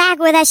reach the back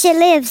where that shit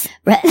lives. So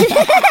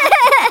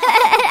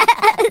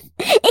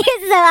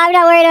I'm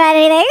not worried about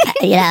anything.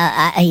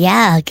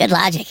 Yeah, good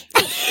logic.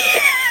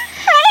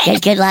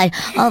 Good logic.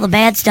 All the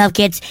bad stuff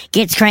gets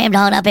crammed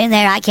on up in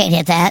there. I can't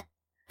hit that.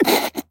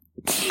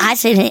 I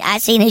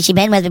seen who she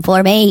been with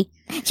before me.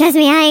 Trust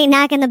me, I ain't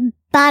knocking the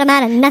bottom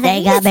out of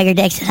nothing. They got bigger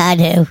dicks than I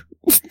do.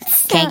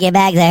 Can't get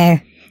back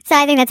there. So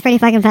I think that's pretty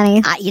fucking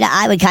funny.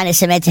 I would kind of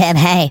submit to him,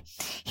 hey,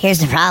 here's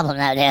the problem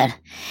though, dude.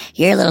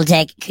 Your little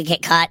dick could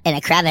get caught in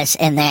a crevice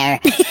in there.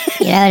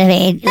 You know what I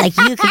mean? Like,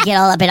 you could get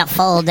all up in a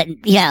fold that,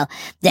 you know,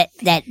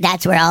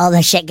 that's where all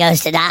the shit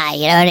goes to die,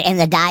 you know, in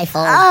the die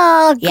fold.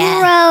 Oh,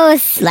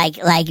 gross. Like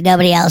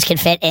nobody else could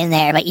fit in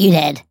there, but you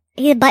did.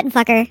 He's a button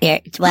fucker.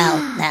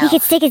 No. He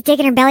could stick his dick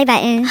in her belly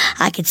button.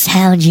 I could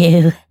sound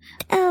you.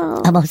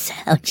 Oh. I'm gonna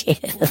sound you.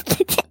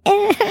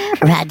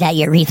 Ride that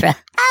urethra.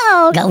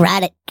 Oh. Go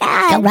ride it.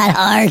 God. Go ride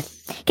hard.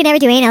 Can never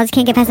do anal. Just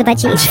can't get past the butt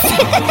cheeks.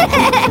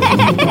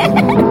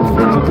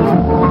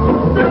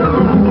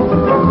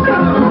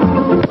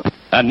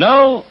 And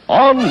now,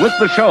 on with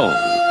the show.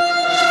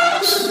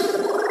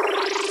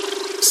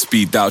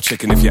 Speed dial,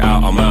 checking if you're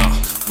out, I'm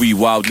out. We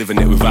wild, living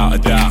it without a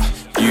doubt.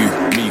 You,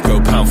 me, go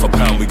pound for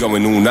pound, we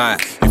going all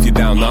night. If you're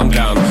down, I'm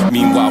down.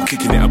 Meanwhile,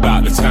 kicking it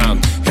about the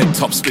town. Head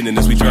top spinning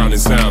as we drown in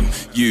sound.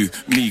 You,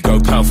 me, go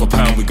pound for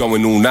pound, we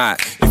going all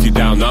night. If you're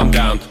down, I'm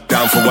down.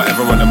 Down for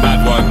whatever on a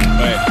mad one.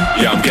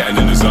 Yeah, I'm getting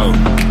in the zone.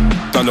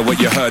 Don't know what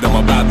you heard, I'm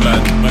a bad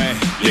man.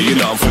 Yeah, you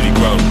know I'm fully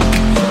grown.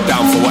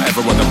 Down for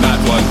whatever on a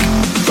mad one.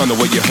 Don't know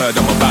what you heard,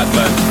 I'm a bad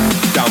man.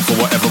 Down for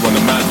whatever on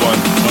a mad one.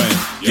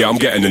 Yeah, I'm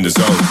getting in the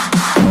zone.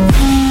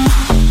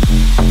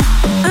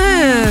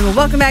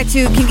 Welcome back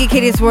to Kinky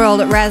Katie's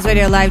World at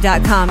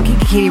RazRadioLive.com,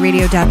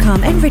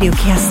 KinkyKatieRadio.com, and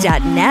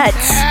RadioCast.net.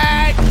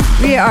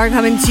 We are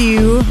coming to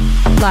you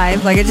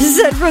live, like I just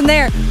said, from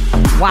there.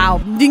 Wow.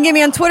 You can get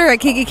me on Twitter at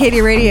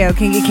KinkyKatieRadio,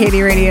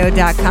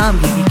 KinkyKatieRadio.com,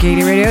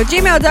 KinkyKatieRadio,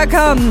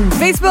 gmail.com,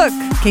 Facebook,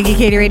 Kinky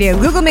Katie Radio.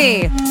 Google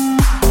me.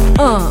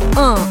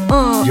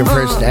 Your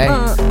first day.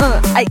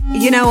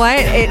 You know what?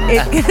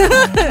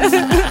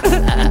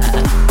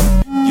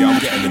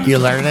 You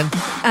learning?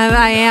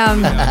 I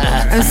am.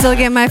 I'm still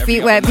getting my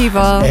feet wet,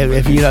 people.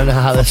 If you don't know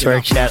how this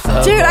works yet, dude,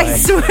 boy. I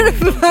swear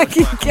to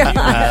fucking God.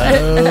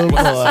 Oh boy.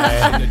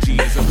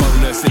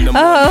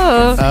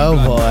 Oh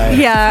boy.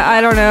 Yeah,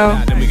 I don't know.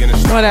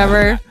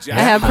 Whatever.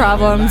 I have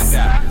problems.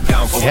 Yeah.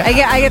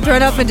 I get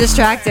thrown up and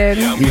distracted.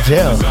 You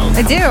do.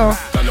 I do.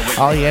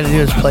 All you gotta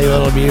do is play a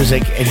little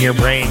music, and your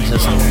brain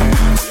just,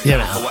 you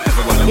know.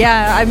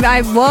 Yeah,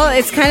 well,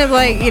 it's kind of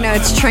like, you know,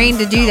 it's trained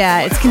to do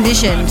that. It's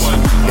conditioned.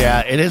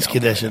 Yeah, it is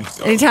conditioned.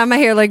 Anytime I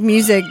hear, like,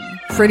 music,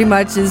 pretty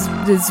much is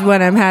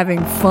when I'm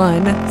having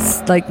fun.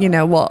 It's like, you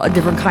know, well, a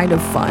different kind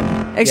of fun.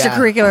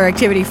 Extracurricular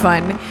activity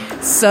fun.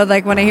 So,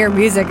 like, when I hear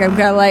music, I'm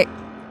kind of like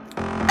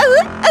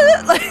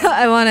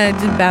I want to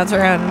just bounce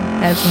around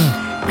and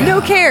have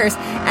no cares.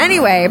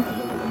 Anyway,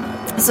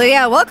 so,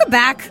 yeah, welcome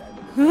back.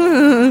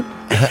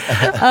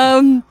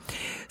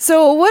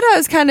 So what I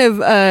was kind of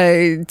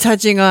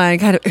touching on,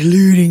 kind of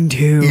alluding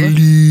to,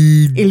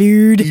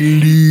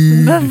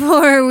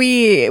 before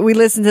we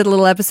listened to the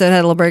little episode,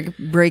 had a little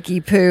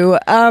breaky poo.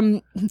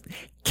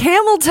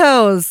 Camel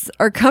toes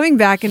are coming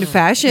back into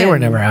fashion. They were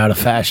never out of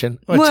fashion.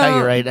 I'll tell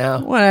you right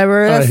now.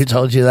 Whatever. Oh, who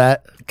told you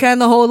that? Kind of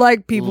the whole,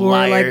 like, people were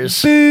like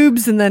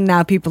boobs, and then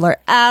now people are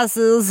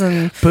asses,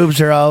 and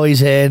boobs are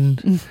always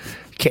in.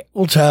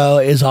 Camel toe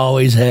is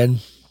always in.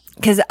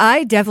 Because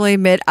I definitely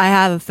admit I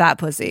have a fat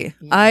pussy.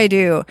 I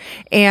do.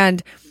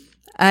 And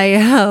I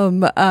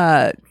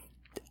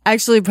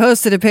actually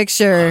posted a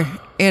picture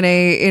in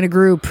a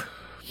group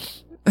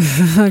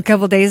a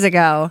couple days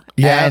ago.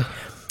 Yeah. And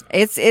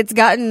it's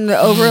gotten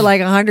over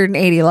like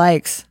 180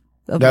 likes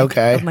of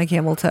my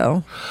camel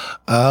toe.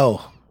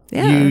 Oh.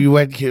 Yeah.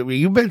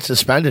 You've been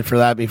suspended for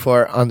that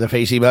before on the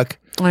Facebook.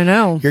 I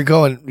know. You're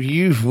going,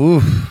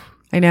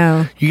 I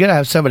know. You got to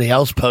have somebody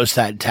else post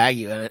that and tag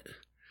you in it.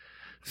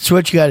 That's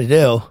what you got to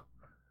do,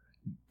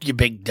 you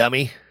big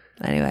dummy.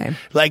 Anyway.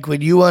 Like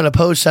when you want to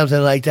post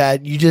something like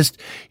that, you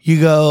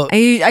go.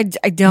 I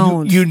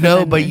don't. You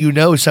know, but you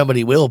know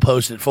somebody will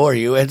post it for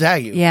you and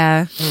tag you.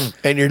 Yeah.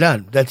 And you're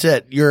done. That's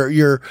it.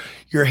 Your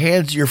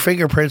hands, your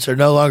fingerprints are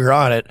no longer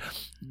on it.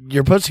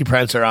 Your pussy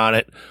prints are on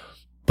it,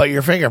 but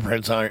your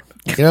fingerprints aren't.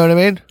 You know what I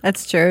mean?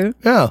 That's true.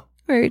 Yeah.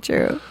 Very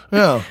true.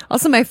 Yeah.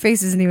 Also, my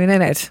face isn't even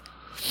in it.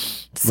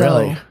 So,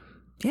 really?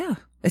 Yeah.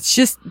 It's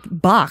just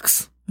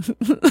box.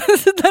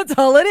 That's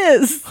all it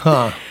is.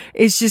 Huh.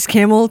 It's just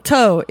camel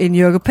toe in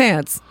yoga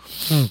pants.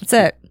 That's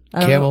it.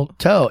 Camel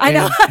toe I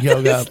know. and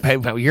yoga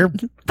pants. You're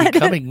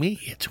becoming me.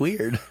 It's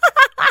weird.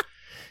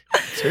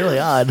 It's really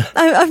odd.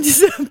 I'm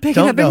just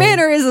picking up in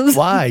mannerisms.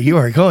 Why you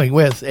are going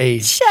with a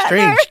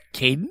strange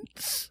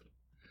cadence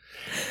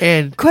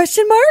and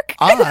question mark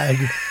odd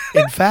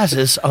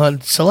emphasis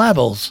on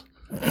syllables.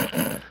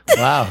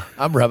 Wow,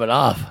 I'm rubbing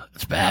off.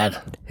 It's bad.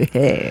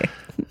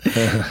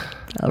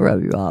 I'll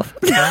rub you off.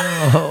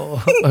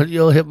 Oh,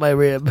 you'll hit my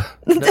rib.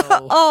 No,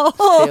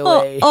 stay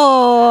away.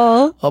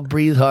 Oh, I'll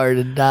breathe hard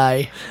and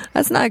die.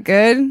 That's not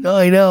good. No,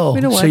 I know.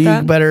 We don't So want you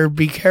that. better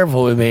be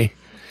careful with me.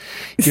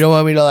 You don't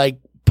want me to like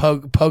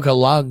poke a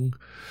lung.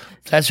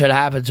 That's what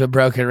happens with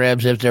broken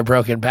ribs if they're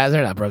broken bad.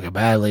 They're not broken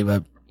badly,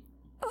 but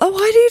Oh,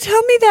 why do you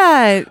tell me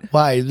that?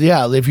 why?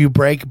 Yeah, if you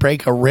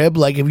break a rib,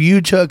 like if you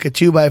took a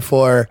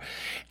 2x4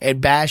 and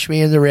bashed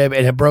me in the rib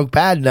and it broke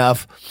bad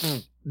enough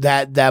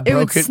that It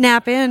would broken.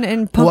 snap in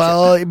and poke.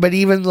 Well, but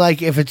even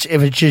like if it's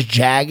just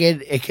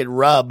jagged, it can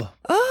rub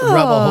a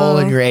hole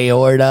in your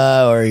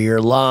aorta or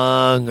your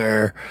lung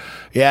or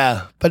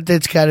yeah. But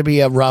it's got to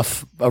be a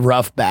rough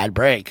bad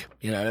break.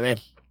 You know what I mean?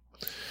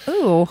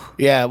 Oh,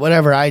 Yeah.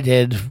 Whatever I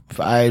did,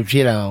 what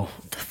the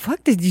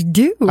fuck did you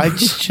do? I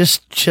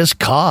just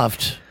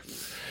coughed.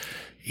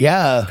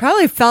 Yeah.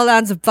 Probably fell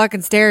down some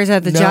fucking stairs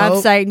at the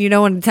job site and you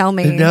don't want to tell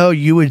me. No,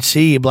 you would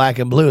see black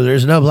and blue.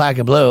 There's no black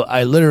and blue.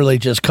 I literally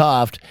just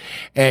coughed,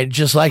 and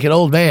just like an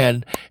old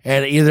man,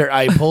 and either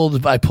I pulled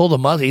a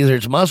muscle, either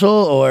it's muscle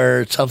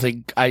or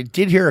something. I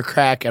did hear a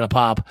crack and a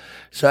pop,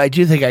 so I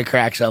do think I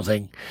cracked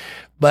something.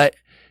 But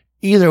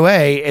either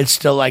way, it's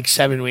still like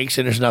 7 weeks,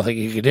 and there's nothing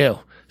you can do.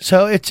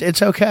 So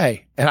it's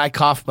okay. And I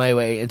coughed my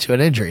way into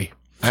an injury,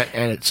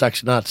 and it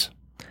sucks nuts.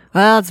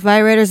 Well, it's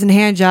vibrators and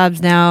hand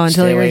jobs now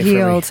until Stay you're away from me.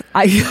 healed.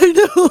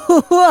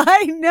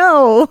 I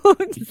know.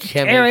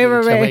 Can't Stay away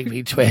from me. make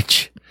me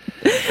twitch.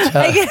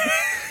 So,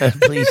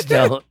 please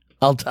don't.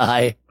 I'll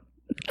die.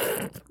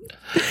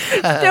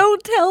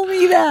 Don't tell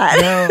me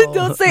that. No,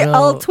 Don't say no,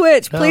 I'll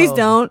twitch. Please no.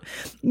 don't.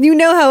 You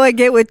know how I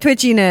get with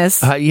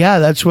twitchiness. Yeah,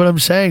 that's what I'm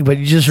saying. But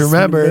you just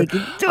remember, make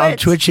it I'm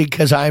twitch. twitching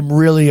because I'm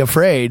really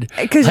afraid.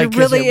 Because you're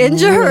really it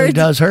injured. Really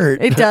does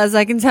hurt. It does.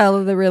 I can tell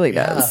it really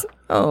does.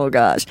 Oh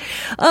gosh.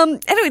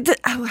 Anyway,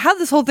 how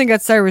this whole thing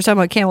got started, we're talking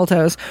about camel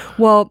toes.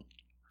 Well,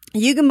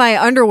 you can buy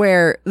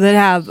underwear that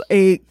have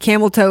a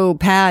camel toe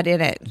pad in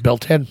it.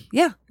 Built in.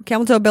 Yeah,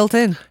 camel toe built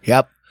in.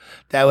 Yep.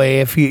 That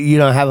way, if you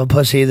don't have a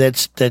pussy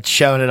that's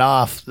showing it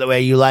off the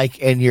way you like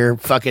in your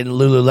fucking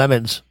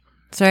Lululemons,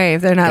 Sorry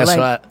if they're not Guess like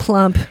what?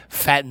 plump.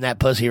 fatten that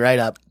pussy right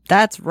up.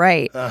 That's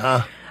right.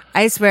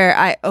 I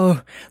swear,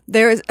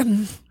 there was.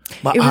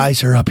 My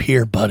eyes are up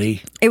here,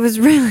 buddy. It was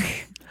really.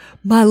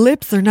 My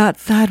lips are not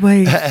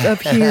sideways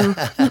up here.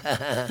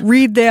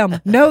 Read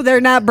them. No, they're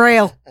not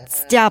Braille.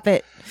 Stop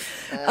it.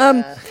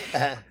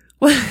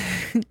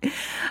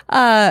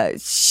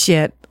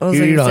 Shit. What was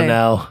I You gonna don't say?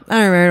 know. I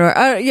don't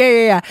remember.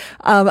 Yeah.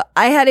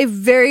 I had a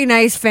very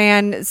nice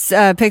fan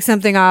pick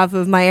something off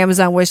of my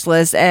Amazon wish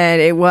list,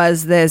 and it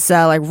was this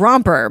like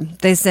romper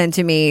they sent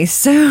to me.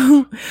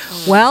 So,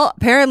 well,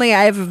 apparently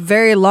I have a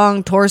very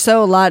long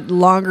torso, a lot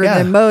longer Yeah,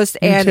 than most,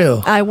 me and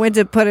too. I went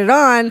to put it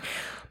on.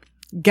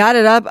 Got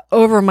it up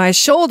over my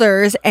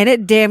shoulders, and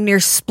it damn near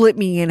split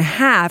me in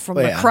half from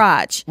Well, the yeah.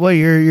 crotch. Well,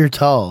 you're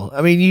tall.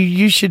 I mean,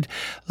 you should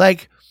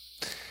like.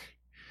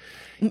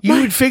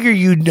 You would figure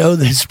you'd know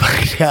this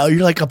by now.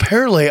 You're like,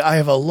 apparently, I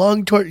have a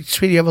long torso.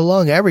 Sweetie, you have a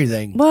long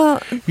everything. Well,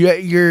 you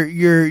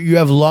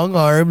have long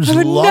arms, I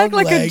have a long neck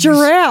like legs. a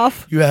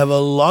giraffe. You have a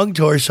long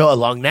torso, a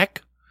long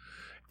neck.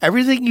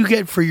 Everything you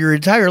get for your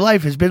entire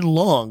life has been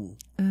long.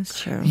 That's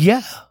true.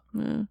 Yeah.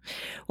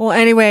 Well,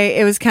 anyway,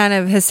 it was kind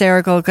of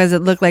hysterical because it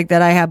looked like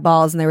that I had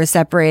balls and they were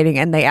separating,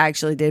 and they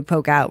actually did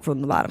poke out from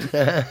the bottom,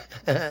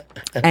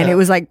 and it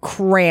was like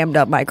crammed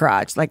up my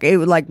crotch. Like it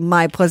was like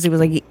my pussy was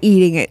like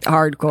eating it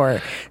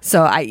hardcore.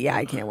 So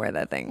I can't wear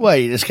that thing. Well,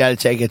 you just got to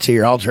take it to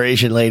your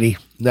alteration lady.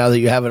 Now that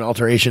you have an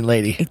alteration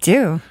lady. I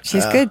do.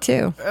 She's good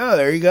too. Oh,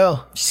 there you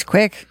go. She's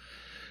quick.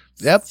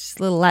 Yep. She's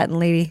a little Latin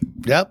lady.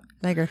 Yep.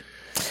 Like her.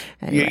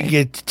 You Anyway.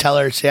 get to tell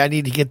her, say, I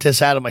need to get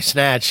this out of my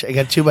snatch. I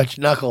got too much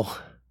knuckle.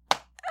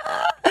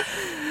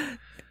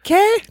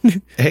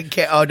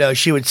 okay? Oh no,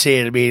 she would see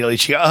it immediately.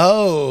 She go,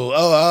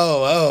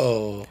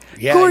 oh.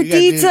 Yeah,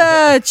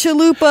 Gordita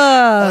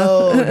chalupa.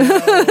 Oh,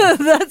 no.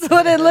 That's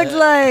what it looked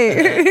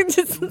like.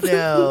 Just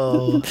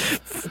No.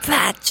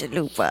 fat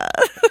chalupa.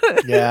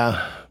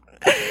 Yeah.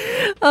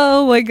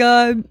 Oh my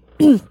god.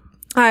 All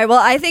right, well,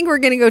 I think we're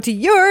gonna go to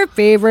your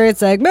favorite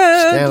segment.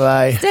 Stand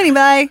by. Standing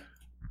by.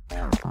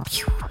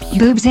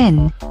 Boobs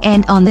in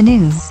and on the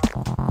news.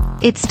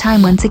 It's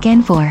time once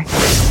again for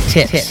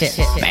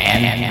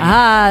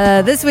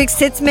This week's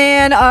Tits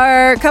Man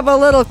are a couple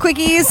little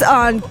quickies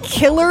on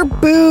killer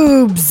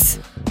boobs.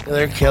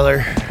 They're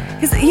killer.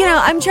 Because,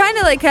 I'm trying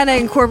to, kind of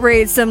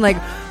incorporate some,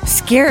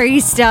 scary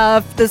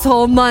stuff this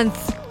whole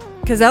month.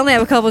 Because I only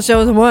have a couple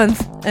shows a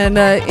month. And,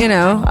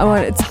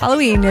 it's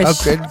Halloween-ish. Oh,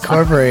 good.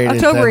 Incorporate it.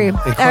 October-y.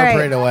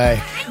 Incorporate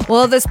away.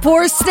 Well, this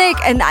poor snake,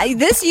 and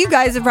you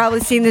guys have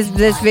probably seen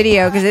this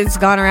video because it's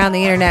gone around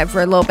the internet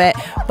for a little bit.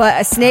 But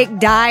a snake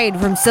died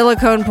from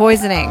silicone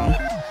poisoning.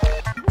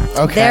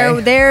 Okay.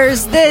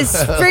 There's this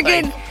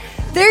friggin'...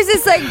 There's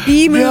this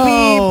B movie.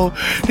 No,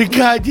 the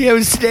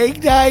goddamn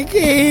snake died,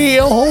 Katie.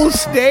 A whole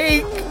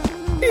snake.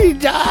 He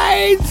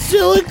died.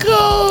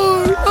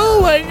 Silicone. Oh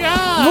my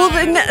god. Well,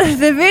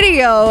 the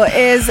video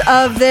is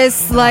of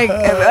this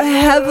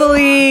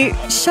heavily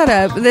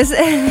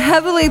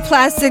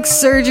plastic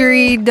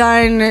surgery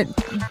done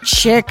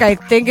chick. I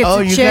think it's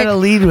a you chick. gotta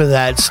lead with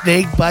that.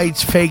 Snake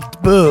bites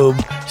faked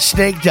boob.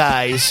 Snake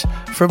dies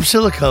from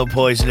silicone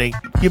poisoning.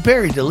 You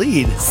buried the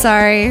lead.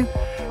 Sorry.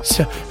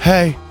 So,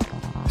 hey,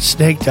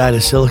 snake died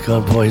of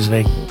silicone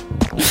poisoning.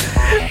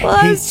 Well,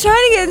 I was trying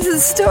to get into the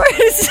story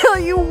to tell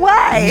you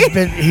why.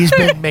 He's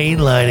been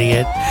mainlining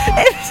it.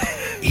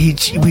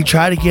 We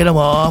try to get him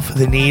off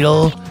the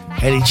needle,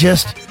 and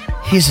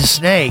he's a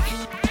snake.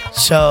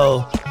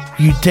 So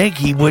you'd think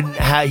he'd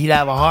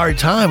have a hard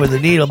time with the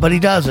needle, but he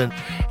doesn't.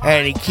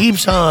 And he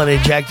keeps on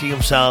injecting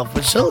himself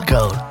with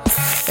silicone.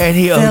 And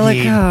he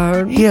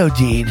OD'd. He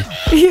OD'd.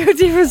 He OD'd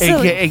for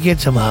silicone. It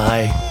gets him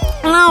high.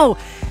 No,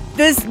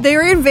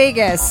 they're in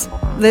Vegas.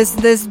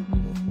 This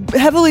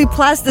heavily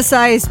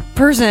plasticized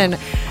person,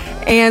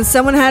 and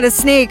someone had a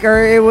snake,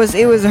 or it was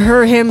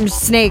him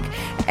snake,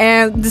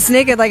 and the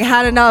snake had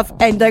had enough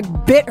and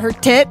bit her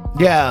tit.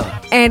 Yeah.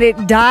 And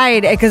it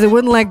died because it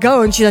wouldn't let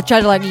go, and she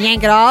tried to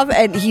yank it off,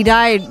 and he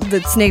died.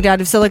 The snake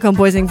died of silicone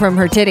poisoning from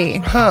her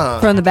titty,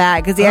 from the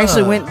bag, because he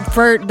actually went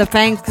for the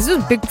fangs, because it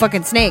was a big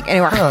fucking snake,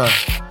 and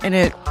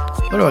it I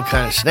wonder what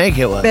kind of snake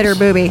it was. bit her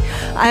boobie.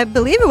 I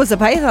believe it was a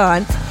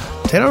python.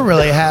 They don't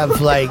really have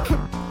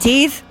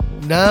teeth.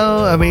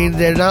 No, I mean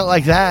they're not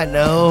like that.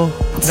 No,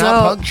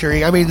 not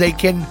puncturing. I mean you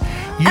can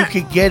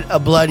get a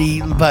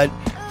bloody, but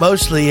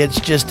mostly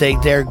it's just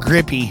they're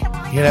grippy.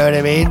 You know what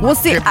I mean? Well,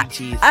 see,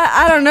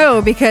 I don't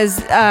know, because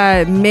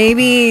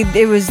maybe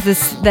it was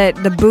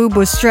that the boob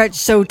was stretched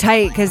so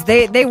tight, because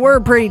they were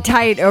pretty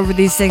tight over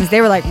these things. They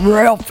were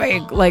real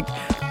fake,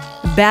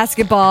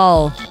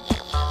 basketball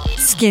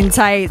skin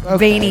tight,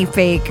 veiny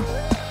fake.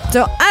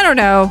 So, I don't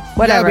know.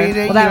 Whatever.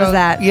 Yeah, well, that was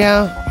that.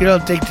 Yeah. You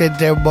don't think that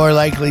they're more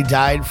likely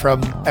died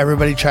from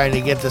everybody trying to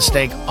get the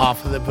snake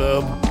off of the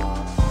boob?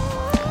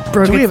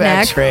 Broken Do we have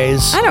neck?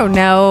 x-rays? I don't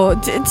know.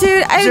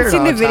 Dude, I haven't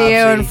seen the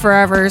video in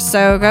forever,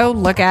 so go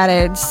look at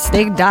it.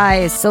 Snake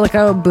dies,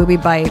 silicone, booby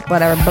bite,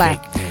 whatever,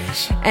 black.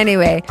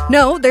 Anyway,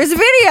 no, there's a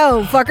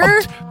video,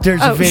 fucker.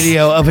 There's a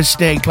video of a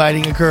snake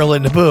biting a girl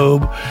in the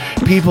boob,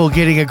 people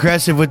getting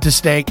aggressive with the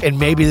snake, and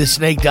maybe the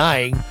snake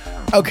dying.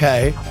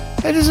 Okay.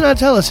 That does not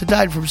tell us it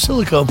died from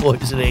silicone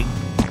poisoning.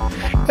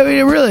 I mean,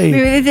 it really...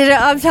 Maybe they did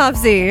an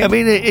autopsy. I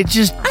mean, it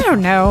just... I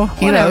don't know.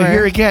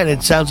 Here again,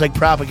 it sounds like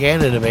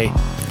propaganda to me.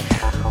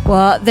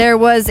 Well, there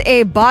was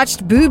a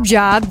botched boob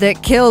job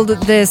that killed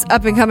this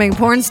up-and-coming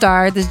porn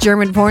star, this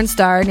German porn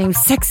star named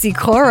Sexy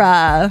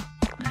Cora.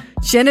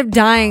 She ended up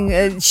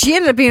dying. She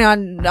ended up being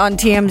on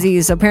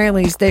TMZ, so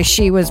apparently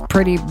she was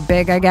pretty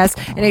big, I guess.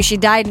 And she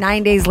died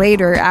 9 days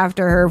later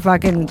after her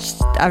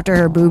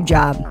boob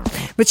job.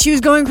 But she was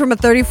going from a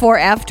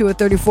 34F to a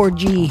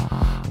 34G.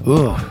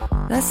 Ooh.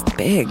 That's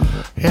big.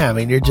 Yeah, I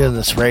mean, you're doing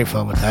the spray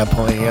foam at that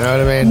point, you know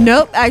what I mean?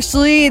 Nope.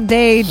 Actually,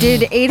 they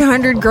did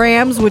 800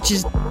 grams, which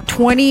is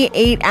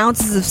 28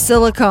 ounces of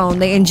silicone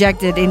they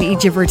injected in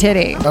each of her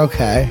titty.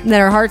 Okay. And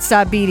then her heart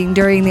stopped beating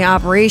during the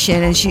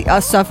operation, and she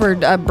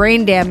suffered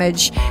brain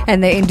damage,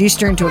 and they induced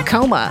her into a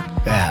coma.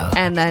 Yeah.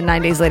 And then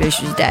 9 days later,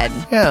 she was dead.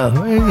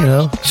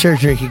 Yeah,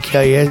 surgery can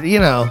kill you,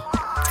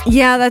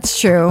 Yeah, that's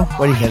true.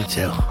 What are you going to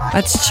do?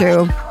 That's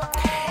true.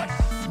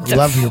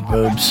 Love your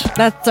boobs.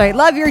 That's right.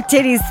 Love your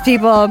titties,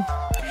 people.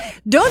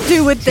 Don't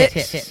do with it.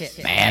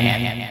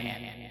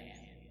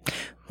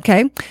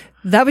 Okay.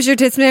 That was your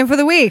Tits Man for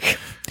the week.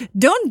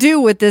 Don't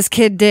do what this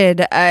kid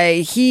did.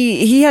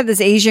 He had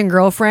this Asian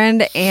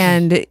girlfriend,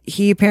 and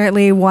he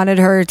apparently wanted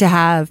her to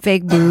have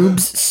fake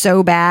boobs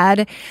so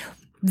bad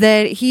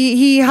that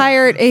he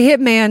hired a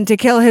hitman to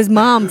kill his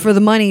mom for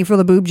the money for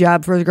the boob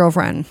job for his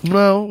girlfriend.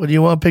 Well, when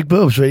you want big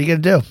boobs, what are you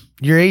going to do?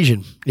 You're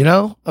Asian.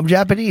 I'm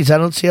Japanese. I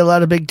don't see a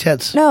lot of big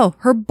tits. No,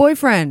 her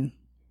boyfriend.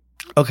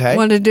 Okay.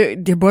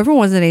 Your boyfriend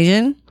wasn't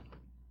Asian?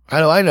 How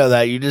do I know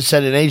that? You just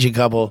said an Asian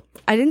couple.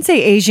 I didn't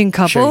say Asian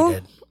couple.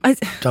 Sure you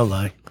did. Don't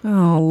lie.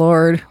 Oh,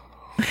 Lord.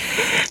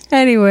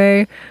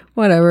 Anyway,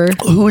 whatever.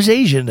 Who's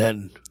Asian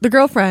then? The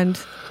girlfriend.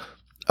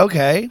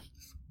 Okay.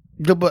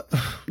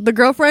 The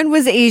girlfriend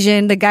was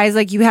Asian. The guy's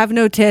like, you have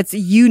no tits.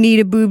 You need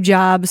a boob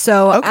job.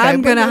 So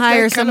I'm going to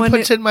hire someone. That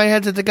puts in my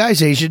head that the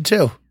guy's Asian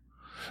too.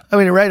 I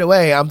mean, right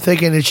away, I'm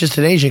thinking it's just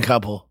an Asian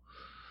couple.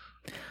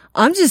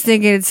 I'm just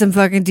thinking it's some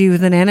fucking dude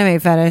with an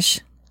anime fetish.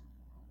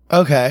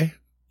 Okay.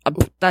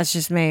 That's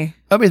just me.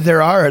 I mean,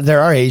 there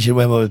are Asian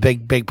women with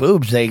big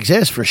boobs. They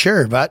exist for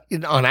sure, but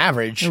on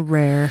average,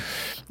 rare.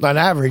 On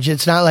average,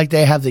 it's not like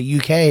they have the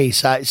UK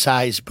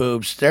size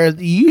boobs. They're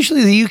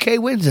usually the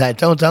UK wins that,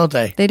 don't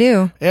they? They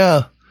do.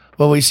 Yeah.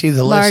 Well, we see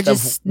the largest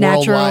list of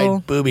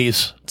worldwide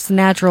boobies. It's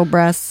natural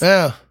breasts.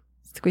 Yeah.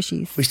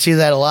 Squishies. We see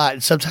that a lot.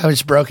 And sometimes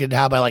it's broken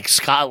down by like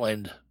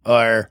Scotland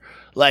or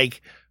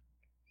like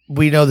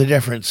we know the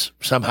difference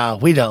somehow.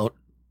 We don't.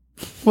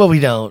 Well, we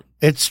don't.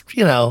 It's,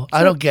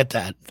 I don't get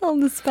that. It's all in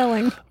the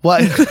spelling.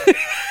 What?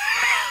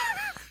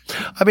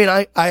 I mean,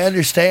 I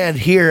understand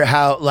here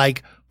how,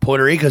 like,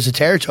 Puerto Rico's a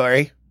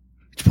territory.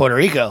 It's Puerto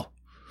Rico.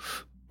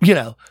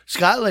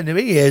 Scotland to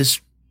me is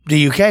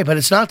the UK, but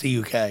it's not the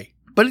UK.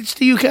 But it's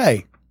the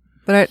UK.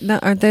 But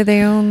aren't they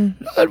their own?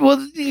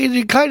 Well,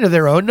 kind of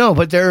their own. No,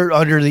 but they're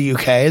under the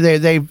UK.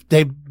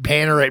 They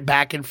banner it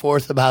back and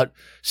forth about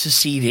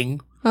seceding.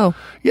 Oh.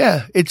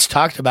 Yeah, it's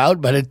talked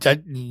about, but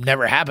it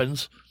never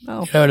happens.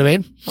 Oh. You know what I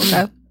mean?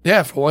 Okay.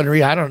 Yeah, for one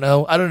reason. I don't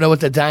know. I don't know what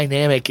the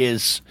dynamic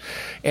is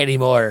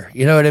anymore.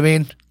 You know what I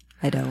mean?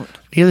 I don't.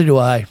 Neither do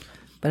I.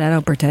 But I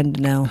don't pretend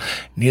to know.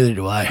 Neither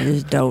do I. I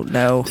just don't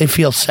know. They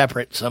feel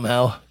separate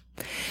somehow.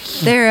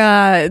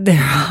 They're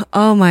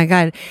oh my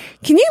God.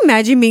 Can you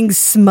imagine being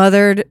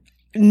smothered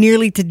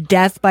nearly to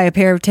death by a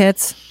pair of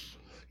tits?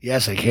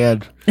 Yes, I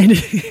can.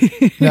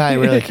 No, I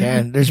really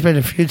can. There's been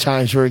a few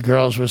times where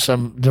girls with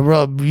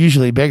they're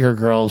usually bigger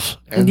girls,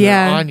 and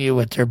they're on you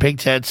with their big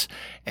tits,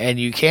 and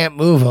you can't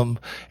move them.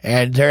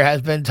 And there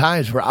has been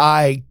times where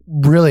I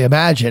really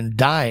imagine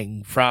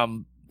dying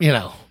from,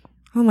 oh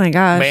my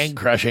gosh, man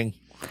crushing.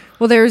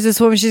 Well, there was this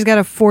woman. She's got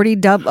a 40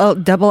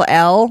 double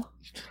L,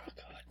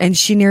 and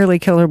she nearly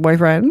killed her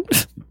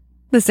boyfriend.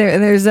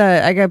 And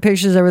I got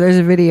pictures of her. There's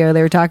a video.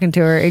 They were talking to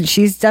her, and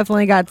she's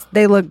definitely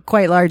they look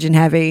quite large and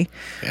heavy.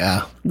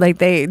 Yeah. Like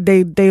they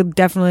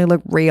definitely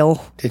look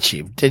real. Did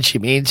she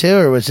mean to,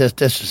 or was this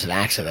was an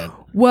accident?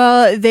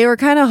 Well, they were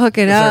kind of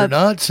hooking up. They're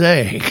not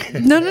saying.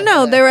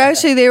 No. They were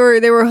actually, they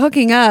were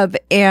hooking up,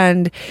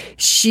 and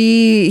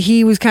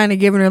he was kind of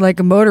giving her like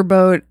a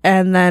motorboat,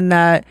 and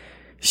then,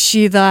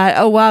 she thought,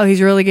 oh wow, he's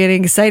really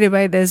getting excited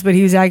by this, but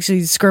he was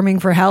actually screaming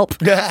for help.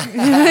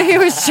 he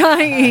was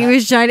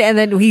trying, and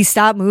then he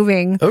stopped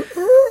moving.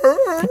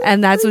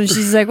 And that's when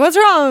she's like, what's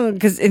wrong?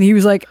 And he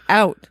was like,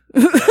 out.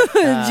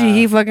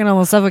 He fucking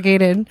almost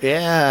suffocated.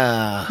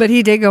 Yeah. But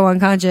he did go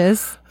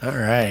unconscious. All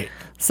right.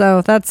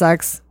 So that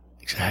sucks.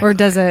 Exactly. Or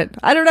does it?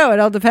 I don't know. It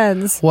all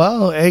depends.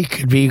 Well, it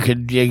could be.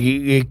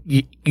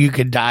 You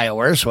could die a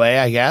worse way,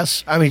 I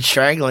guess. I mean,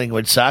 strangling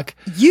would suck.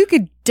 You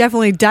could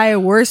definitely die a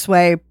worse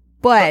way.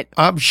 But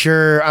I'm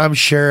sure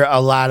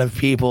a lot of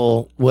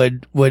people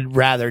would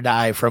rather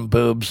die from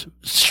boobs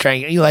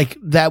strangling. Like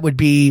that would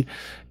be,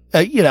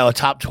 a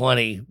top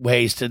 20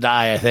 ways to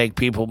die. I think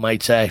people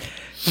might say.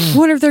 I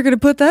wonder if they're going to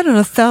put that in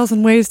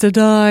 1,000 ways to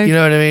die. You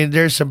know what I mean?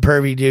 There's some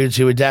pervy dudes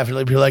who would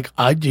definitely be like,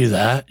 I'd do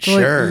that.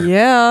 Sure. Like,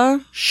 yeah.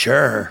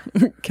 Sure.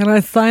 Can I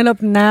sign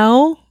up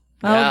now?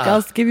 Yeah.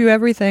 I'll give you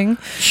everything.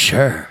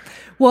 Sure.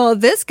 Well,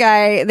 this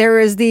guy, there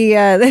was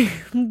the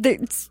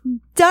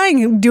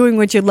dying doing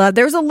what you love.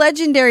 There was a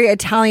legendary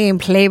Italian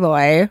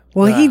playboy.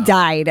 Well, he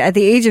died at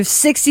the age of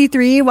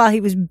 63 while he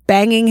was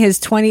banging a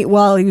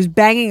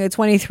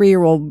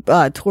 23-year-old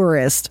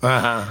tourist.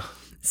 Uh-huh.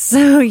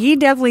 So he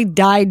definitely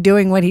died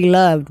doing what he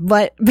loved.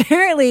 But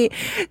apparently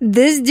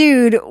this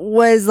dude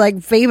was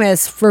like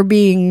famous for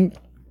being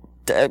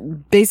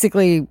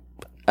basically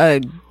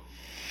a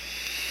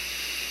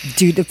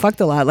dude that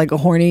fucked a lot, like a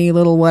horny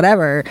little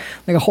whatever,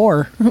 like a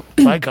whore.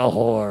 Like a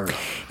whore.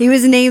 He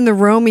was named the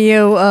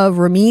Romeo of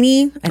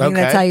Rimini. I think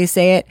that's how you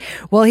say it.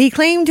 Well, he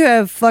claimed to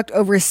have fucked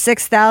over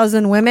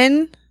 6,000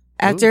 women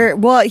after,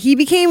 he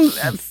became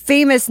a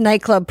famous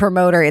nightclub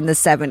promoter in the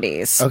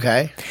 70s.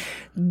 Okay.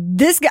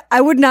 This guy,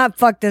 I would not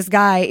fuck this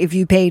guy if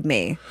you paid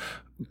me.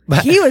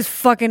 He was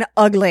fucking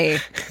ugly.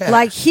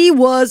 Like, he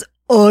was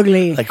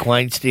ugly. Like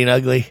Weinstein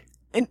ugly?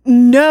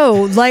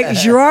 No, like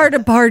Gerard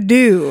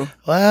Depardieu.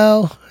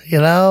 Well,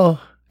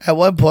 at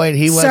one point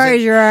he was. Sorry,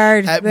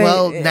 Gerard.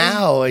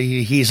 Now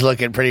he's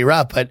looking pretty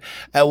rough, but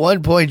at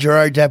one point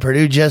Gerard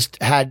Depardieu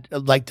just had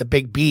like the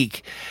big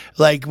beak,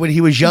 like when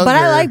he was younger. But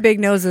I like big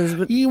noses.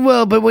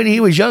 But when he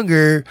was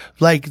younger,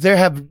 like there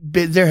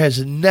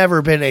has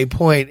never been a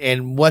point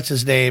in what's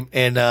his name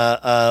in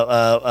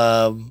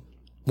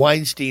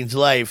Weinstein's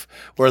life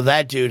where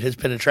that dude has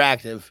been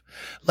attractive.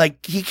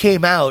 Like he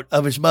came out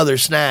of his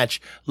mother's snatch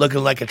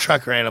looking like a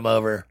truck ran him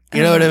over.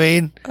 You know what I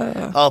mean?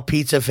 All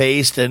pizza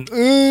faced and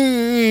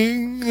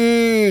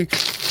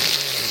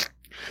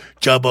Jabba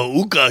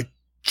Ooka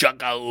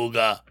chugga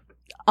ooga.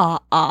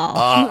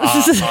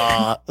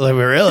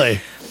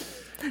 Really?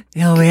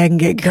 The only way I can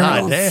get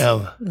girls. God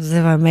damn. Is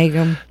if I make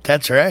them.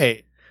 That's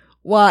right.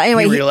 Well,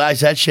 anyway. You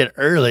realized that shit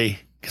early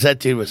because that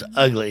dude was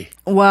ugly.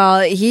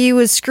 Well, he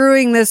was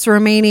screwing this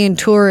Romanian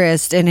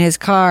tourist in his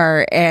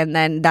car, and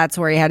then that's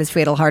where he had his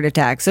fatal heart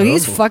attack. So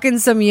he's fucking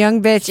some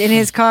young bitch in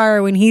his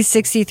car when he's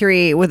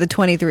 63 with a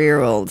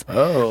 23-year-old.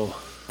 Oh.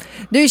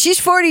 Dude, she's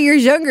 40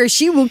 years younger.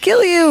 She will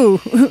kill you.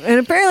 And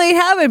apparently it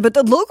happened. But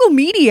the local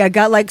media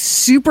got like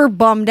super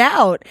bummed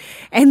out.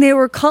 And they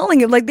were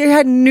calling it, like they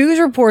had news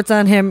reports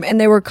on him.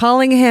 And they were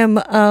calling him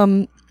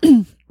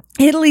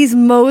Italy's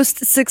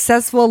most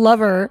successful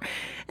lover.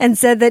 And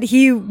said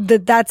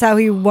that that's how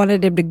he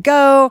wanted him to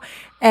go.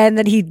 And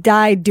that he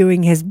died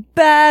doing his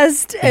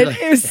best. And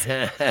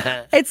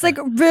it's like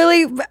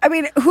really, I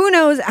mean, who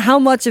knows how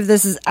much of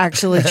this is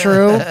actually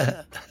true.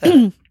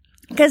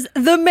 Because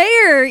the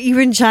mayor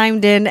even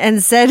chimed in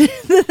and said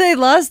that they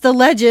lost the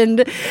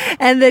legend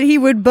and that he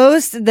would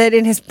boast that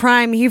in his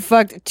prime he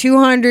fucked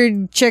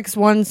 200 chicks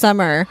one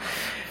summer.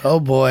 Oh,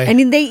 boy.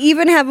 And they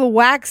even have a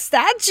wax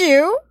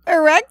statue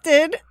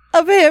erected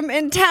of him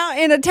in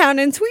a town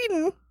in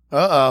Sweden.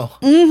 Uh-oh.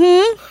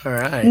 Mm-hmm. All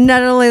right.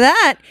 Not only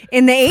that,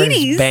 in the For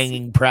 80s... his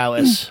banging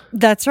prowess.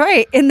 That's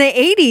right. In the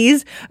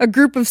 80s, a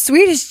group of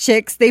Swedish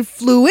chicks, they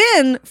flew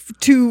in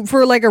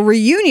for like a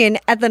reunion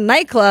at the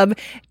nightclub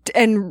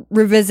and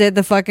revisit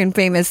the fucking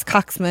famous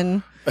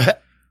Coxman.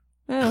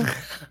 Oh.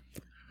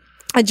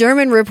 A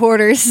German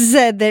reporter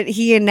said that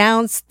he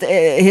announced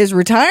his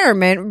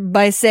retirement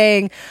by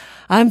saying,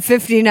 "I'm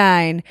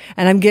 59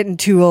 and I'm getting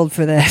too old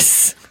for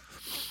this."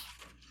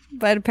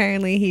 But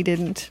apparently he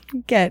didn't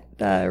get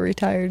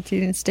retired. He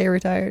didn't stay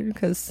retired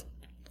because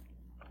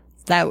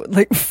that,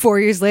 like 4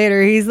 years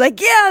later, he's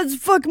like, "Yeah, it's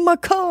fucking my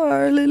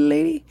car, little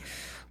lady."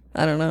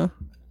 I don't know.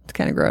 It's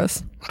kind of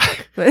gross.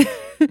 But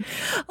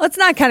well, it's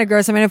not kind of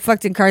gross. I mean, I've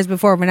fucked in cars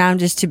before, but now I'm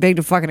just too big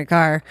to fuck in a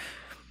car.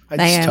 I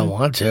just don't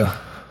want to.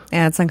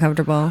 Yeah, it's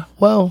uncomfortable.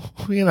 Well,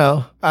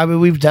 I mean,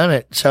 we've done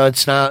it, so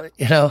it's not,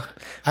 I don't know.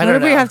 What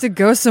if we have to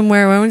go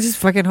somewhere? Why don't we just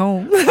fuck at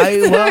home?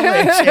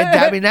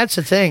 I mean, that's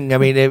the thing. I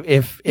mean,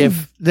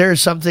 if there are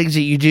some things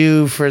that you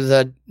do for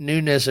the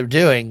newness of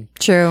doing.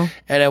 True.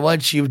 And then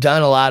once you've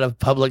done a lot of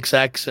public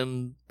sex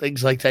and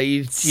things like that,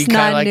 you It's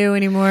kind of not new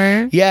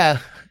anymore. Yeah,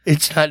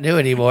 it's not new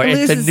anymore.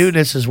 The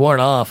newness is worn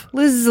off.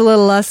 Loses a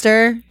little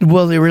luster.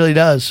 Well, it really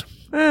does.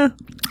 Eh.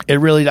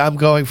 I'm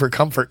going for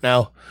comfort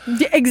now.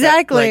 Yeah,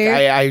 exactly.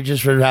 I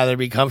just would rather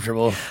be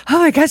comfortable. Oh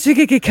my gosh, we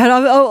could get cut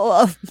off.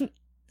 Oh.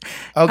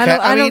 Okay,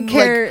 I don't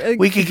care. Like,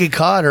 we could get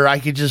caught, or I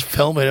could just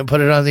film it and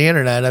put it on the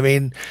internet. I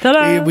mean,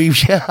 I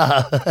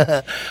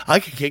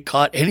could get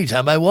caught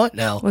anytime I want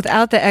now,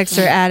 without the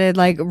extra added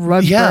like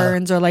rug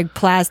burns or like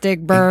plastic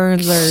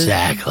burns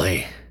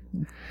exactly.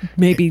 Or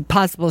maybe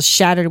possible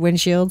shattered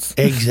windshields.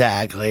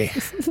 Exactly.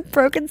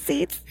 Broken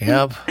seats.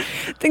 Yep.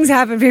 Things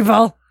happen,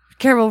 people.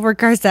 Careful for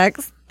car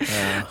sex.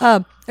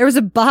 There was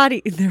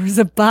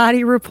a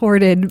body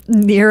reported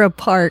near a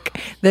park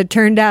that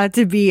turned out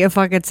to be a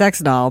fucking sex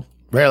doll.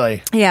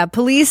 Really? Yeah,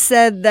 police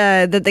said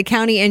that the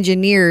county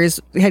engineers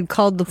had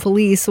called the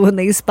police when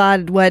they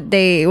spotted what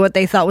they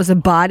thought was a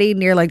body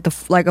near like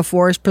a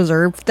forest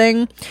preserve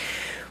thing.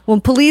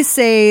 When police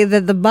say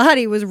that the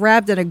body was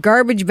wrapped in a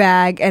garbage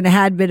bag and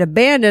had been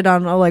abandoned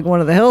on like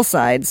one of the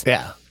hillsides.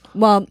 Yeah.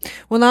 Well,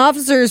 when the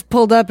officers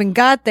pulled up and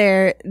got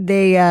there,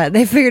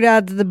 they figured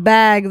out that the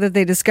bag that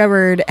they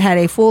discovered had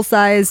a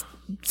full-size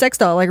sex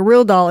doll, like a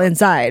real doll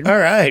inside. All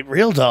right,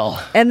 real doll.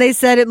 And they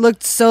said it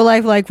looked so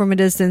lifelike from a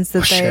distance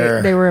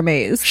that they were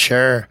amazed.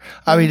 Sure.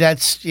 I mean,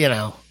 that's, we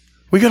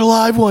got a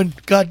live one.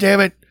 God damn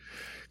it.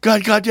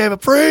 God damn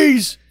it.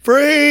 Freeze.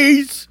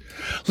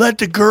 Let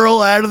the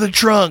girl out of the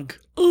trunk.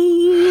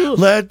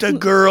 Let the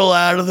girl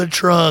out of the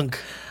trunk.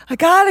 I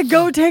gotta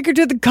go take her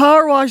to the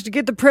car wash to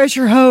get the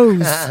pressure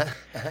hose.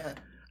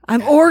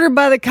 I'm ordered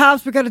by the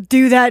cops. We gotta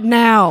do that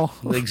now.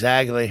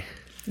 Exactly.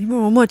 You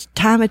know how much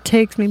time it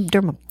takes me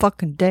during my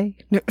fucking day?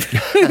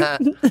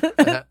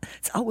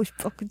 It's always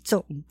fucking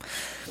something.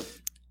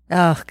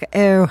 Oh,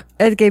 ew.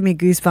 It gave me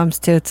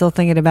goosebumps too. Still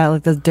thinking about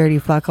like those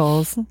dirty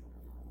fuckholes.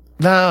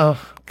 No,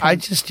 I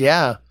just,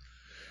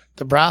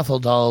 the brothel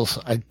dolls,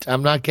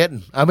 I'm not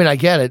getting. I mean, I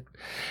get it.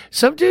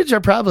 Some dudes are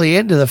probably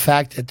into the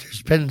fact that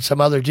there's been some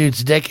other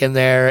dude's dick in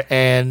there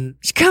and...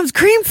 She comes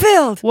cream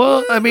filled.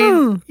 Well, I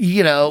mean,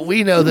 we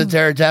know that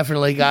there are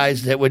definitely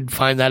guys that would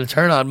find that a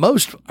turn on.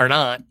 Most are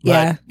not.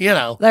 But,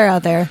 yeah. They're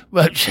out there.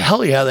 But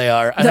hell yeah, they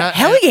are.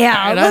 Hell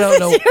yeah. And I don't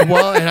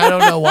know, and I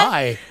don't know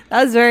why.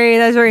 That was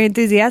very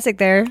enthusiastic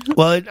there.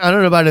 Well, I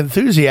don't know about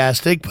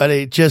enthusiastic, but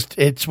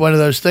it's one of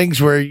those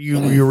things where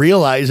you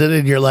realize it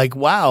and you're like,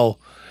 wow,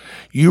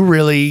 you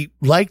really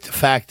like the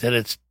fact that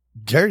it's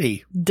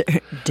dirty.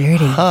 Dirty.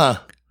 Huh.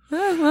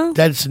 Well.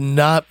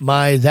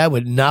 That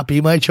would not be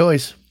my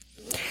choice.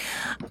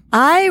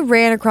 I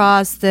ran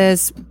across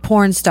this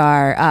porn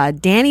star,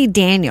 Danny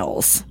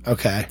Daniels.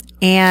 Okay.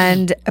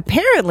 And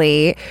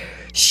apparently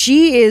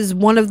She is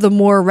one of the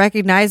more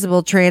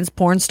recognizable trans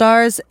porn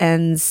stars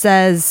and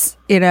says,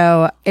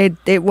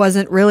 it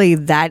wasn't really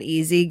that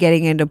easy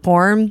getting into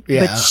porn,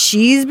 Yeah. but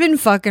she's been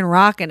fucking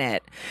rocking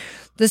it.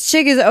 This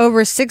chick is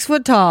over 6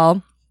 foot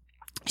tall.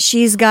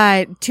 She's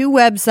got 2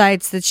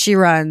 websites that she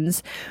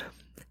runs,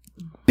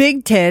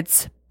 big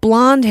tits,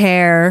 blonde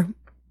hair,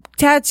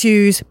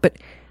 tattoos, but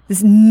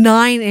this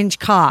 9-inch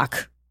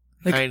cock.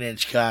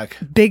 9-inch cock.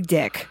 Big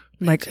dick.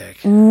 Dick.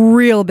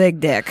 Real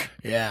big dick.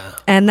 Yeah.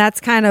 And that's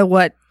kind of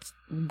what's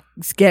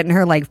getting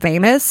her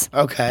famous.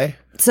 Okay.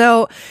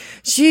 So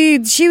she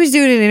was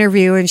doing an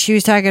interview and she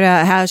was talking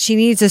about how she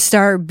needs to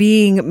start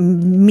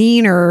being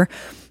meaner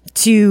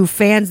to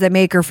fans that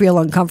make her feel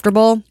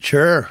uncomfortable.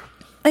 Sure.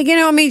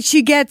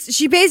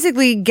 She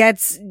basically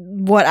gets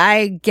what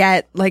I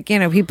get.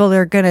 People that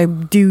are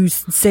gonna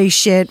say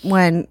shit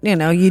when,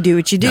 you do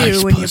what you do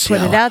Nice when pussy. you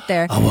put it out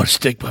there. I want to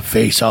stick my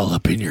face all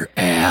up in your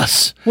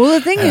ass. Well,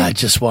 the thing and is, I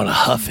just want to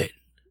huff it.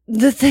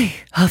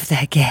 huff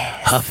that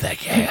gas. Huff that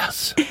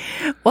gas.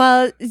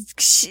 Well,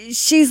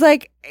 she's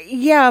like,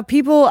 yeah,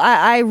 people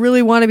I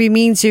really want to be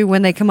mean to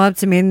when they come up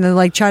to me and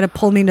they try to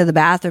pull me into the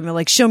bathroom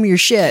and show me your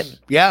shit.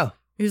 Yeah.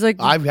 He's like,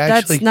 I've that's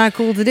actually, not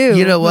cool to do.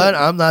 You know what?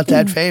 I'm not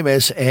that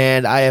famous,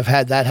 and I have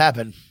had that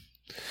happen.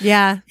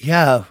 Yeah.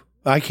 Yeah.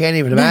 I can't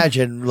even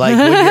imagine.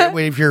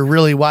 If you're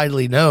really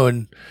widely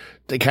known,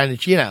 they kind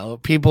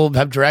of, people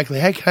have directly,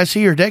 hey, can I see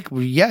your dick?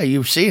 Well, yeah,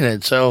 you've seen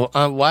it. So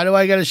why do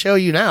I got to show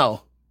you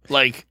now?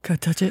 Go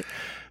touch it.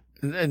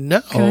 No.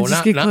 Can I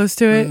just get close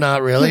to it?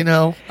 Not really,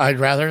 no. I'd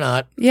rather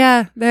not.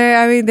 Yeah.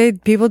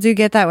 People do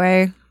get that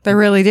way. They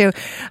really do.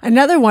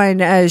 Another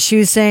one, she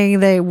was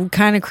saying they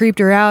kind of creeped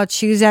her out.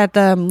 She was at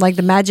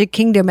the Magic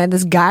Kingdom and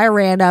this guy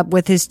ran up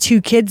with his 2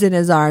 kids in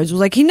his arms.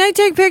 Was like, can I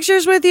take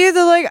pictures with you?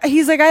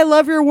 He's like, I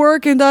love your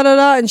work and da da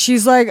da. And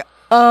she's like,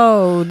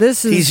 oh,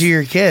 this is. These are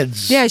your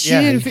kids. Yeah, she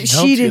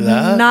did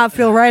that. not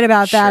feel right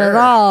about that at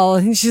all.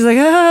 And she's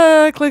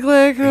like, click,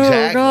 click.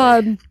 Exactly. Oh,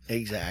 God.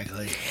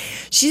 Exactly.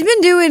 She's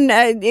been doing,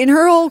 in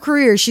her whole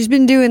career, she's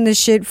been doing this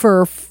shit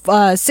for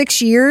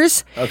 6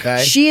 years.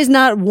 Okay. She is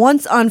not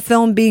once on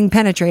film being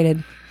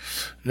penetrated.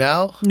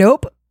 No?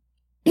 Nope.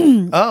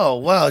 Oh,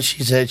 well,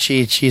 she's a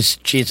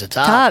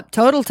top.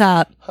 Total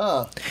top.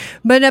 Huh.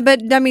 But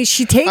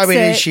she takes it.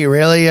 Is she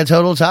really a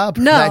total top?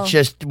 No. That's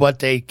just what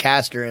they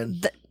cast her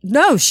in.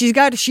 No, she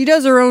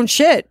does her own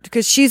shit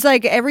because she's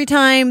like every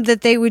time that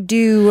they would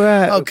do.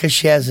 Because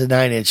she has a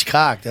 9-inch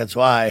cock. That's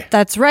why.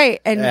 That's right.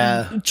 And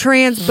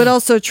but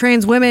also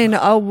trans women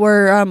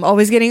were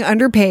always getting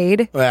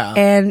underpaid. Yeah.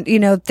 And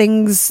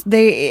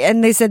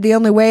they said the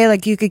only way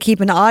you could keep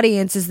an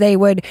audience is they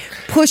would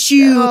push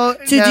you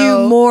to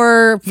do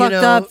more fucked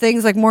up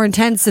things, more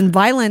intense and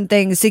violent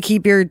things to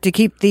keep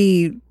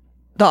the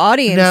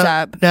audience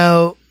up.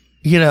 No,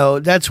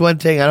 that's one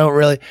thing I don't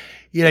really.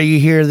 You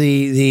hear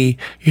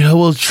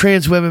well,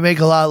 trans women make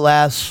a lot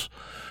less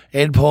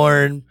in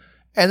porn,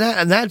 and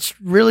that's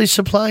really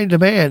supply and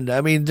demand.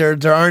 I mean, there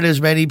aren't as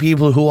many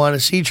people who want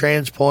to see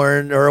trans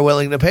porn or are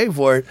willing to pay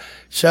for it.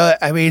 So,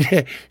 I mean,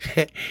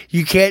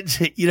 you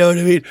can't, you know what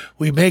I mean?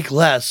 We make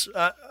less.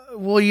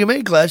 Well, you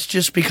make less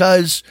just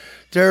because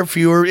there are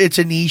fewer. It's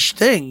a niche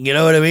thing. You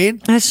know what I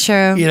mean? That's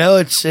true.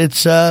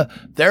 It's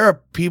there are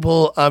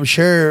people, I'm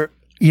sure,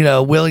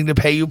 willing to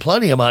pay you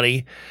plenty of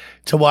money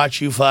to watch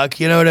you fuck,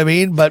 you know what I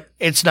mean? But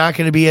it's not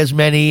going to be as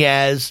many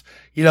as,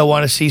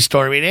 want to see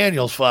Stormy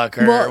Daniels fuck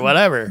or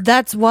whatever.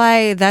 That's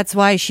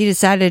why she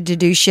decided to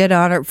do shit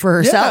on it for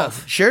herself.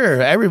 Yeah,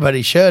 sure.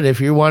 Everybody should.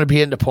 If you want to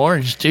be into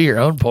porn, just do your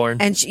own porn.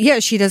 And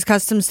she does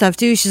custom stuff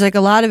too. She's like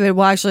a lot of it,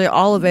 well, actually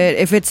all of it,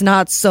 if it's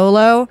not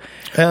solo,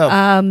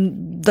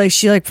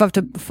 she fucked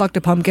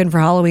a pumpkin for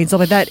Halloween, stuff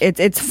like that.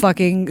 It's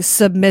fucking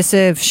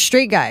submissive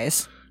straight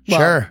guys. Well,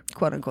 sure.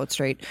 Quote unquote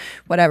straight,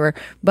 whatever.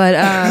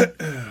 But,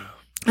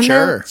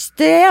 sure.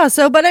 Yeah.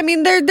 So, but I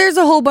mean, there's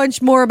a whole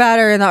bunch more about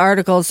her in the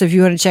article. So if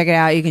you want to check it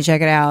out, you can check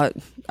it out.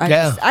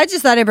 I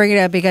just thought I'd bring it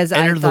up because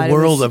Enter the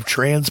world of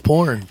trans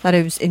porn. Thought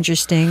it was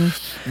interesting.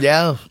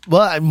 Yeah.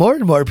 Well, more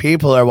and more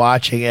people are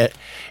watching it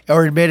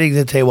or admitting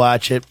that they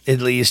watch it.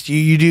 At least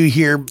you do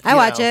hear. I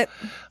watch it.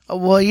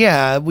 Well,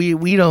 yeah,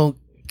 we don't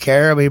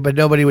care. I mean, but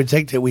nobody would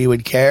think that we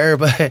would care.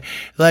 But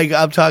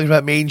I'm talking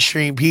about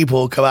mainstream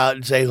people come out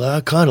and say, well,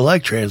 I kind of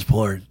like trans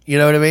porn. You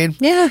know what I mean?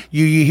 Yeah.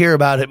 You hear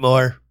about it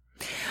more.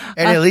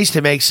 And at least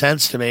it makes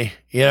sense to me.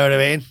 You know what I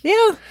mean?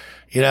 Yeah.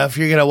 If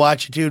you're going to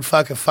watch a dude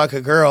fuck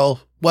a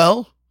girl,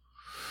 well,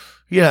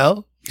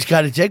 he's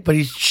got a dick, but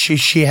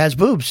she has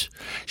boobs.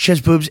 She has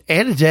boobs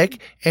and a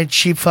dick, and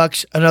she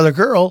fucks another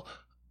girl.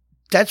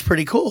 That's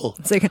pretty cool.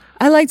 It's like,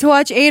 I like to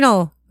watch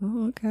anal.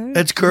 Oh, okay.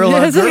 It's girl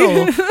on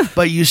girl,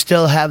 but you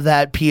still have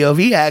that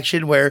POV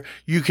action where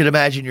you can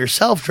imagine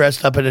yourself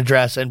dressed up in a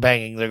dress and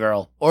banging the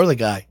girl or the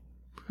guy.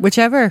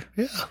 Whichever.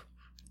 Yeah.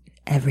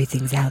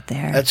 Everything's out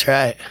there. That's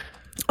right.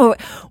 Oh,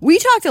 we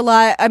talked a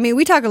lot. I mean,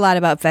 we talk a lot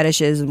about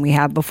fetishes, and we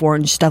have before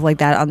and stuff like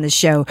that on this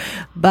show.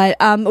 But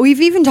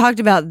we've even talked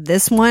about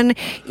this one,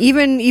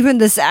 even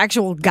this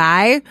actual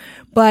guy.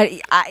 But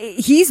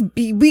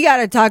we got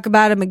to talk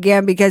about him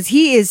again because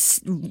he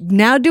is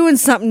now doing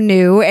something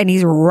new, and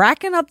he's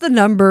racking up the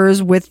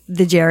numbers with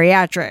the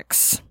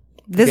geriatrics.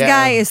 This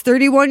guy is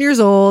 31 years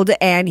old,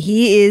 and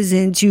he is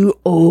into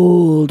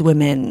old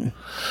women.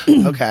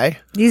 Okay.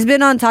 He's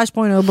been on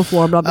Tosh.0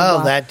 before, blah, blah,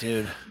 blah. Oh, that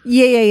dude.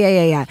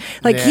 Yeah.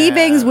 Like, he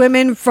bangs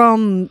women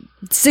from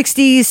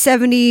 60s,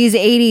 70s,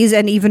 80s,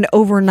 and even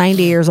over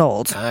 90 years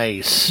old.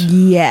 Nice.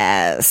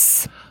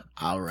 Yes.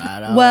 All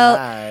right.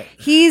 Well,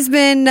 he's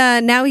been,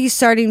 now he's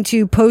starting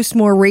to post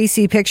more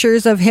racy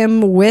pictures of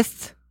him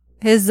with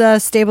his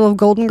stable of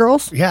golden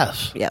girls.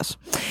 Yes.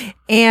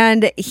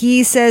 And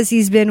he says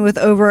he's been with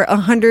over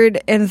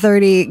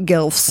 130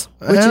 gilfs,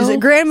 which is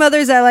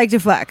grandmothers I like to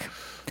fuck.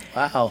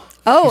 Wow.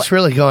 Oh, he's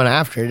really going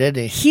after it, isn't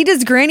he? He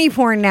does granny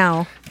porn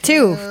now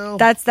too.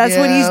 That's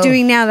what he's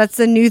doing now. That's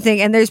the new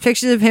thing. And there's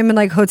pictures of him in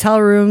like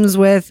hotel rooms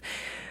with.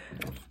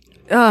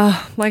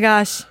 Oh my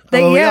gosh!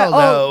 There's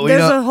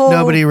a whole.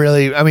 Nobody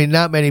really. I mean,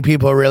 not many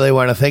people really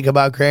want to think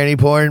about granny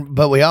porn,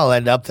 but we all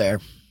end up there.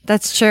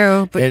 That's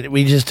true. But and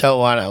we just don't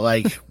want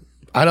to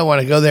I don't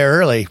want to go there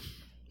early.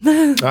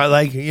 You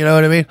know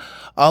what I mean?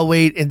 I'll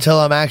wait until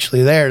I'm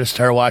actually there to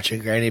start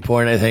watching granny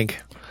porn. I think.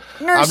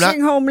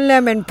 Nursing home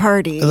lemon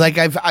party.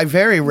 I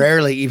very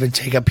rarely even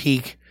take a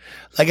peek.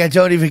 I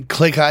don't even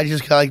click. I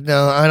just go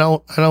no, I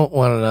don't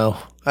want to know.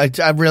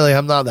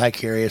 I'm not that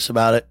curious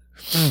about it.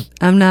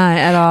 I'm not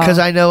at all. Because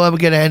I know I'm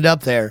going to end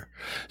up there.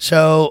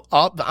 So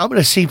I'm going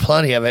to see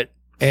plenty of it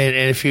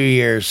in a few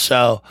years.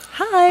 So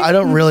I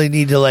don't really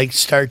need to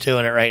start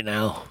doing it right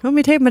now. Want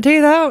me to take my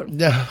teeth out?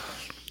 No.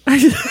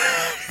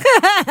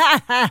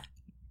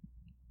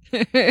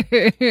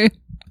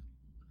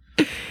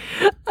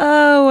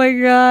 Oh my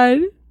god.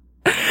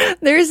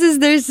 There's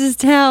this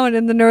town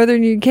in the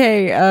northern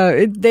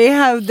UK.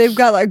 They've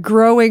got a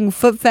growing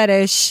foot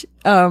fetish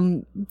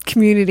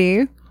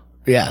community.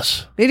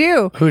 Yes. They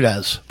do. Who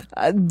does?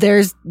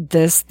 There's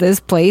this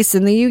place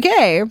in the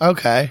UK.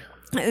 Okay.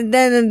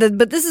 And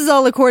but this is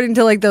all according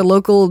to the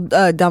local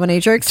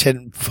dominatrix. It's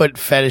in Foot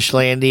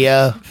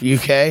Fetishlandia,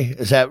 UK.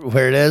 Is that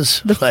where it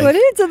is? The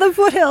footage of the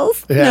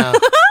foothills. Yeah.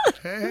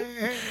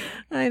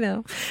 I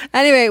know.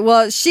 Anyway,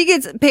 well, she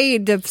gets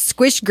paid to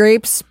squish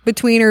grapes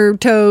between her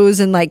toes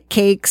and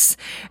cakes,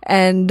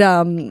 and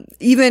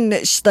even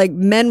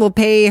men will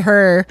pay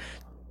her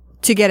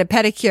to get a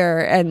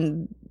pedicure,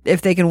 and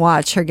if they can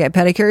watch her get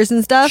pedicures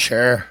and stuff.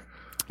 Sure.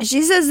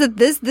 She says that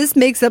this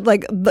makes up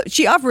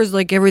she offers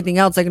everything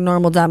else like a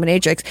normal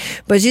dominatrix,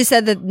 but she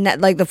said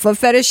that the foot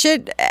fetish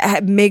shit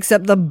makes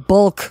up the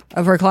bulk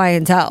of her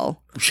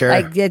clientele. Sure.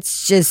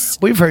 It's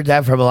just we've heard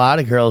that from a lot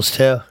of girls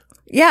too.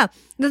 Yeah.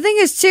 The thing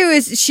is too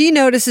is she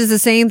notices the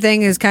same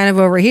thing as kind of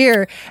over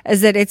here,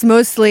 is that it's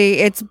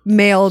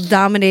male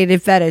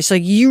dominated fetish.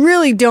 You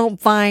really don't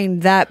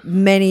find that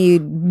many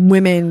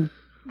women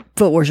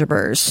foot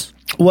worshippers.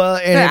 Well,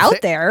 and they're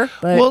out there.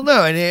 But. Well,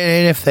 no, and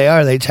if they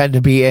are, they tend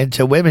to be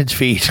into women's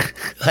feet.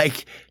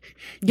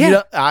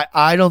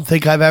 I don't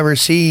think I've ever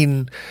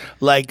seen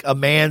a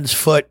man's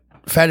foot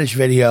fetish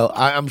video.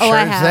 I'm sure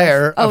it's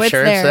there. I'm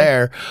sure it's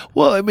there.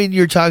 Well, I mean,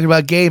 you're talking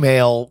about gay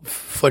male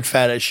foot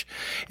fetish.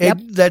 Yep.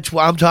 That's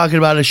what I'm talking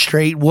about. A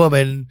straight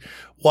woman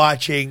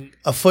watching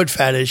a foot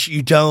fetish.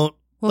 You don't.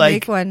 We'll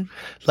make one.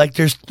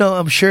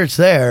 I'm sure it's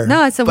there.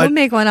 No, I said we'll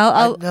make one.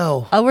 I'll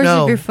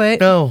worship your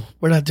foot. No,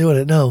 we're not doing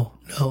it. No.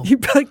 You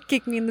probably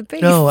kick me in the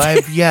face. No,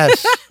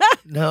 yes.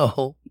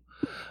 No.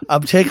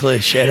 I'm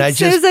ticklish. And as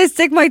soon as I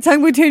stick my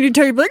tongue between your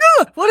toes, you're like,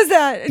 oh, what is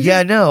that?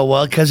 Yeah, no.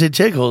 Well, because it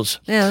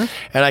tickles. Yeah.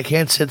 And I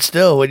can't sit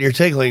still when you're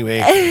tickling me.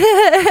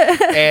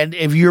 And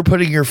if you're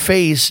putting your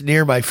face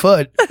near my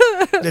foot,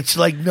 it's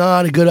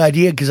not a good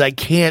idea because I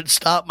can't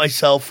stop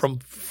myself from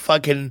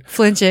fucking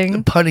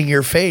flinching, punning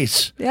your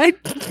face. Yeah.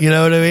 You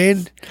know what I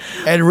mean?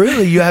 And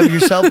really, you have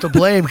yourself to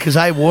blame because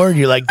I warned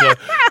you,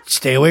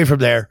 stay away from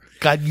there.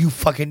 God, you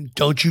fucking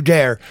don't you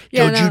dare.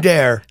 Yeah, don't you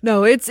dare.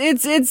 No, it's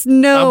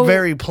no. I'm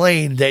very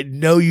plain that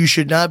no, you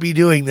should not be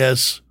doing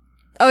this.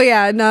 Oh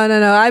yeah, no.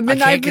 I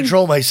can't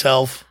control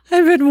myself.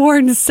 I've been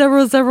warned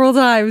several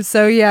times.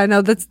 So yeah,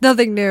 no, that's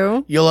nothing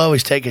new. You'll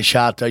always take a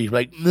shot though. You're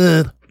like,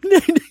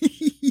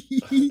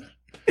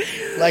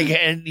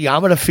 and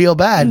I'm gonna feel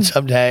bad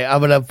someday.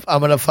 I'm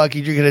gonna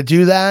fucking. You're gonna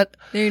do that?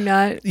 No, you're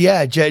not.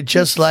 Yeah,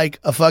 just like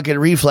a fucking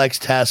reflex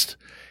test.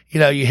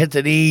 You hit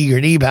the knee,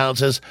 your knee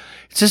bounces.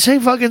 It's the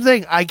same fucking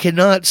thing. I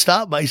cannot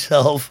stop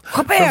myself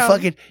from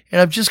fucking, and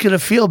I'm just gonna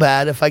feel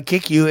bad if I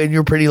kick you in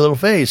your pretty little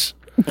face.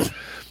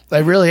 I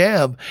really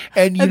am.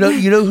 And you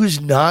know who's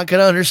not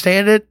gonna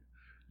understand it?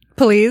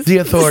 Police. The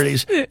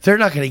authorities. They're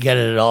not gonna get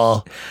it at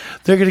all.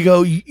 They're gonna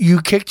go,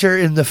 you kicked her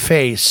in the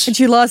face. And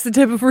she lost the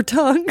tip of her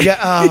tongue. Yeah.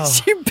 Oh.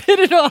 She bit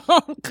it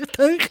off.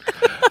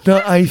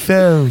 No, I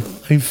fell.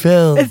 I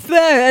fell. I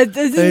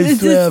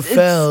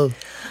fell.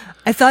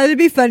 I thought it'd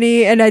be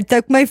funny, and I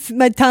stuck my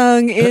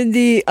tongue on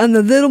the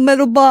little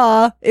metal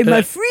ball in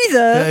my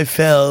freezer. I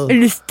fell.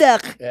 And it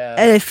stuck. Yeah.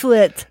 And it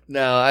slit.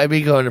 No, I'd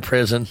be going to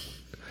prison.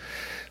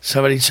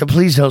 So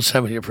please don't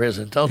send me to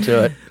prison. Don't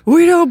do it.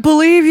 We don't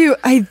believe you.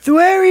 I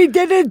swear he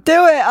didn't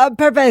do it on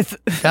purpose.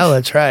 No,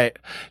 that's right.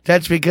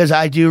 That's because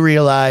I do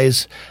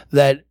realize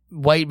that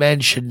white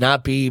men should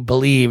not be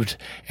believed,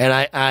 and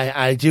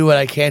I do what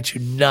I can to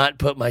not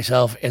put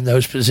myself in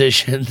those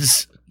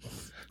positions.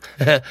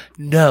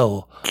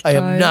 No, I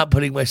am not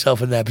putting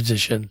myself in that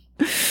position.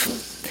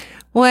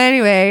 Well,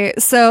 anyway,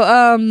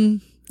 so,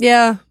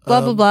 yeah,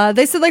 blah, blah, blah.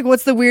 They said, like,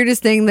 what's the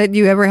weirdest thing that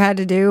you ever had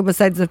to do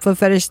besides the foot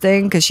fetish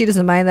thing? Because she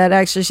doesn't mind that,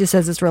 actually. She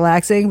says it's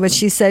relaxing. But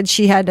she said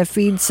she had to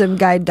feed some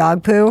guy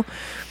dog poo.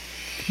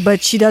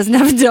 But she doesn't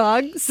have a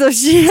dog. So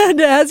she had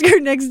to ask her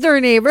next door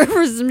neighbor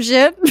for some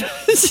shit.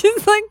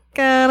 She's like,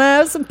 can I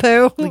have some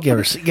poo? I'd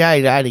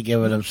have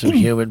given him some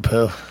human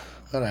poo.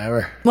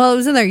 Whatever. Well, it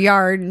was in their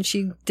yard, and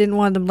she didn't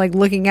want them, like,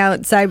 looking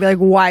outside, be like,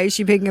 why is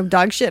she picking up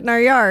dog shit in our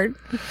yard?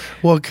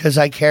 Well, because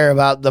I care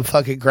about the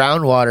fucking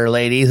groundwater,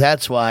 lady.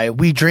 That's why.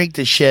 We drink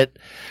the shit.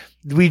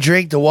 We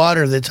drink the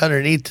water that's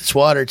underneath this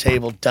water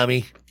table,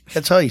 dummy.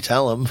 That's all you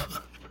tell them.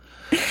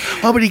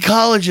 I'm an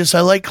ecologist.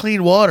 I like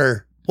clean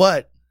water.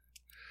 What?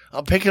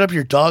 I'm picking up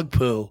your dog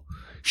poo.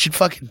 You should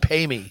fucking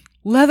pay me.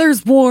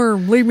 Leather's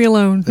warm. Leave me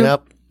alone.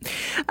 Yep.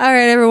 All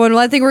right, everyone. Well,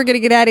 I think we're going to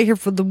get out of here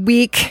for the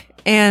week.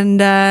 And,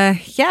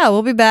 yeah,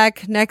 we'll be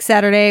back next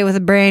Saturday with a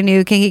brand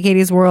new Kinky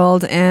Katie's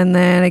World and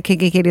then a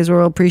Kinky Katie's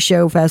World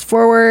pre-show fast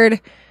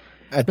forward.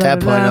 At that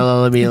point, I'll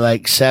only be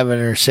like 7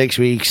 or 6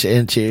 weeks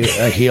into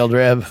a healed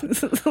rib.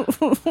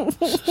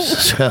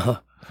 So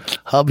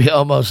I'll be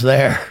almost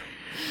there.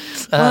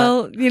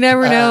 Well, you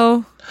never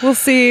know. We'll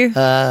see.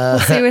 We'll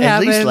see what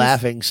happens. At least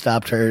laughing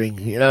stopped hurting.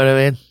 You know what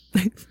I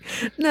mean?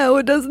 No,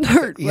 it doesn't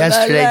hurt.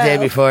 Yesterday, day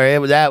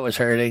before, that was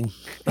hurting.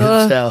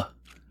 So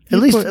at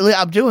least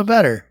I'm doing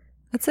better.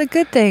 That's a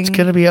good thing. It's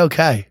going to be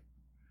okay.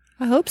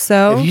 I hope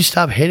so. If you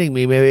stop hitting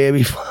me, maybe it'll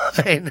be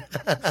fine.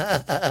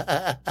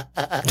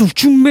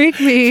 Don't you make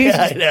me.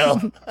 Yeah, I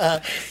know.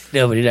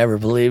 Nobody'd ever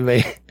believe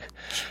me.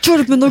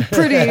 Shut up and look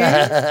pretty.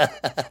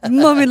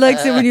 Mommy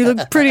likes it when you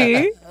look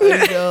pretty.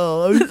 I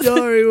know. I'm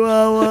sorry,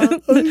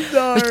 Mama. I'm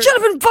sorry. Shut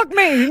up and fuck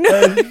me.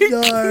 I'm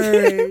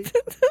sorry.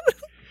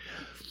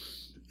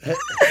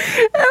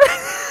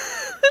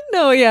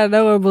 No, yeah,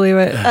 no one would believe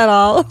it at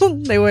all.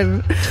 They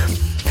wouldn't.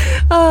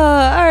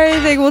 All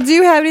right, well, do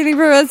you have anything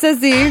for us,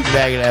 SC?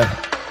 Negative.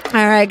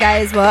 All right,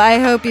 guys. Well, I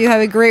hope you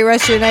have a great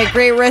rest of your night,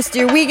 great rest of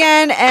your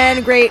weekend, and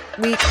a great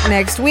week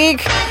next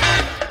week.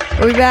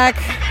 We'll be back.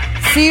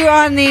 See you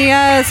on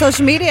the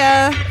social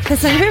media.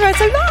 Kiss on your favorite.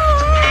 Say bye.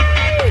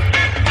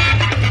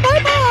 Bye,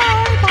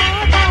 bye,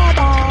 bye, bye,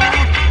 bye.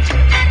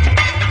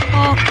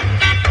 Oh.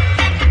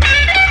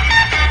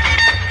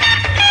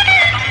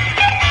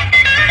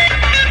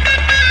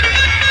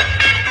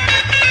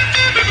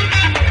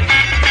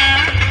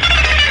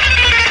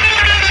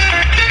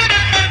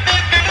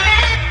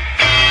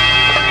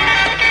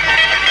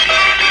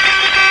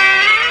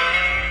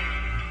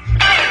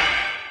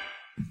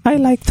 I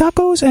like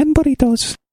tacos and burritos.